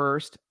hurt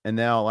first, and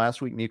now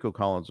last week Nico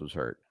Collins was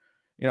hurt.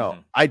 You know,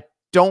 I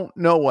don't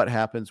know what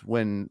happens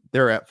when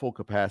they're at full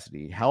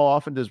capacity. How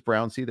often does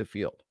Brown see the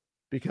field?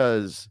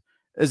 Because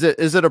is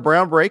it a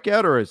Brown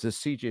breakout, or is this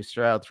CJ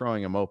Stroud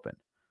throwing him open?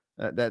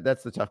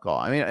 That's the tough call.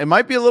 I mean, it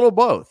might be a little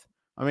both.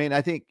 I mean,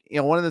 I think, you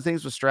know, one of the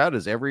things with Stroud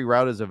is every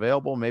route is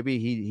available. Maybe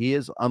he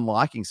is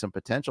unlocking some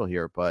potential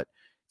here, but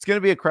it's going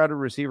to be a crowded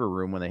receiver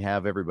room when they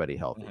have everybody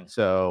healthy.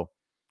 So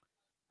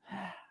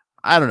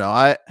I don't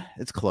know.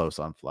 It's close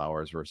on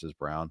Flowers versus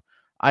Brown.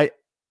 I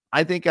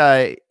think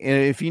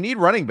if you need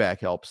running back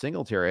help,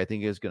 Singletary, I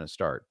think is going to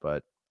start,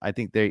 but I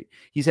think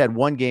he's had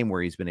one game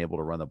where he's been able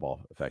to run the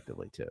ball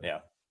effectively too.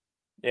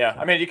 Yeah.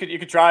 I mean, you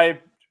could try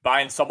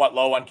buying somewhat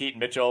low on Keaton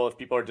Mitchell if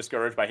people are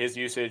discouraged by his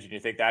usage and you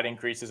think that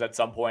increases at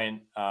some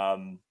point.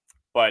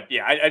 But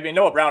yeah, I mean,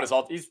 Noah Brown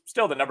he's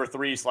still the number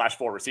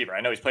 3/4 receiver.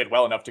 I know he's played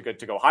well enough to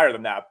go higher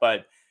than that,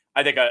 but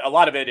I think a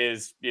lot of it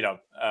is,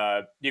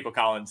 Nico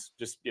Collins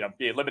just,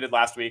 being limited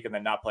last week and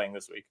then not playing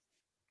this week.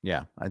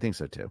 Yeah, I think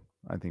so too.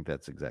 I think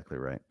that's exactly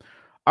right.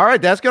 All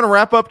right, that's going to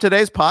wrap up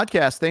today's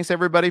podcast. Thanks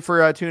everybody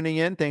for tuning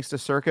in. Thanks to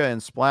Circa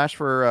and Splash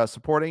for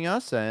supporting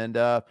us. And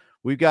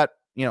we've got,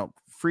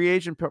 free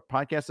agent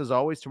podcast as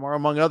always tomorrow,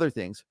 among other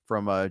things,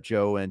 from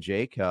Joe and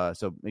Jake.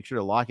 So make sure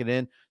to lock it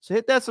in. So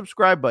hit that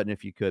subscribe button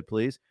if you could,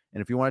 please.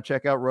 And if you want to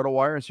check out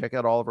RotoWire and check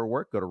out all of our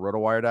work, go to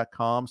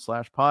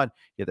rotowire.com/pod.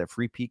 Get that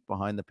free peek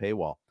behind the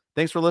paywall.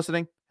 Thanks for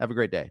listening. Have a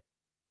great day.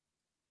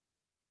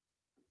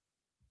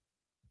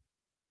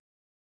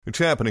 It's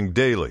happening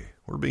daily.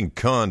 We're being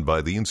conned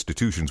by the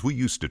institutions we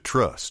used to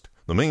trust.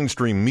 The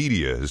mainstream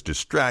media is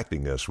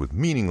distracting us with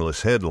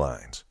meaningless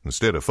headlines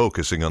instead of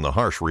focusing on the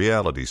harsh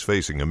realities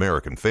facing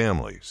American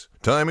families.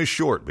 Time is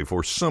short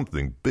before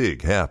something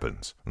big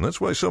happens, and that's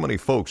why so many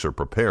folks are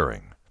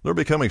preparing. They're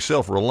becoming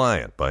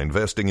self-reliant by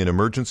investing in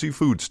emergency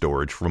food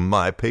storage from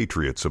My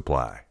Patriot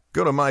Supply.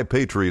 Go to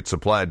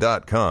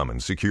MyPatriotSupply.com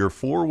and secure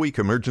 4-week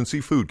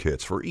emergency food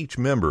kits for each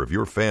member of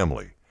your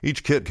family.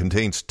 Each kit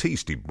contains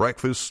tasty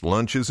breakfasts,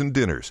 lunches, and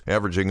dinners,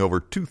 averaging over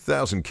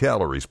 2,000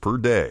 calories per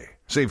day.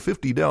 Save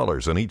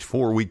 $50 on each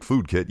 4-week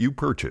food kit you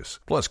purchase.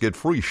 Plus, get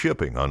free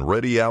shipping on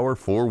Ready Hour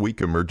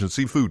 4-week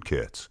emergency food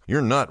kits.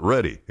 You're not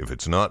ready if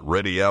it's not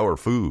Ready Hour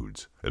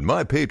Foods. At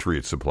My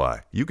Patriot Supply,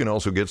 you can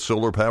also get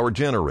solar power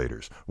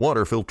generators,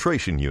 water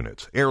filtration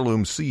units,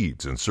 heirloom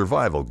seeds, and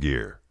survival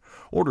gear.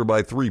 Order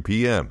by 3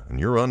 p.m. and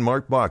your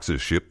unmarked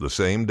boxes ship the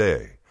same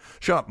day.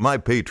 Shop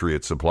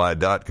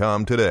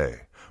MyPatriotSupply.com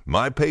today.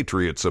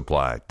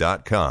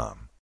 MyPatriotSupply.com.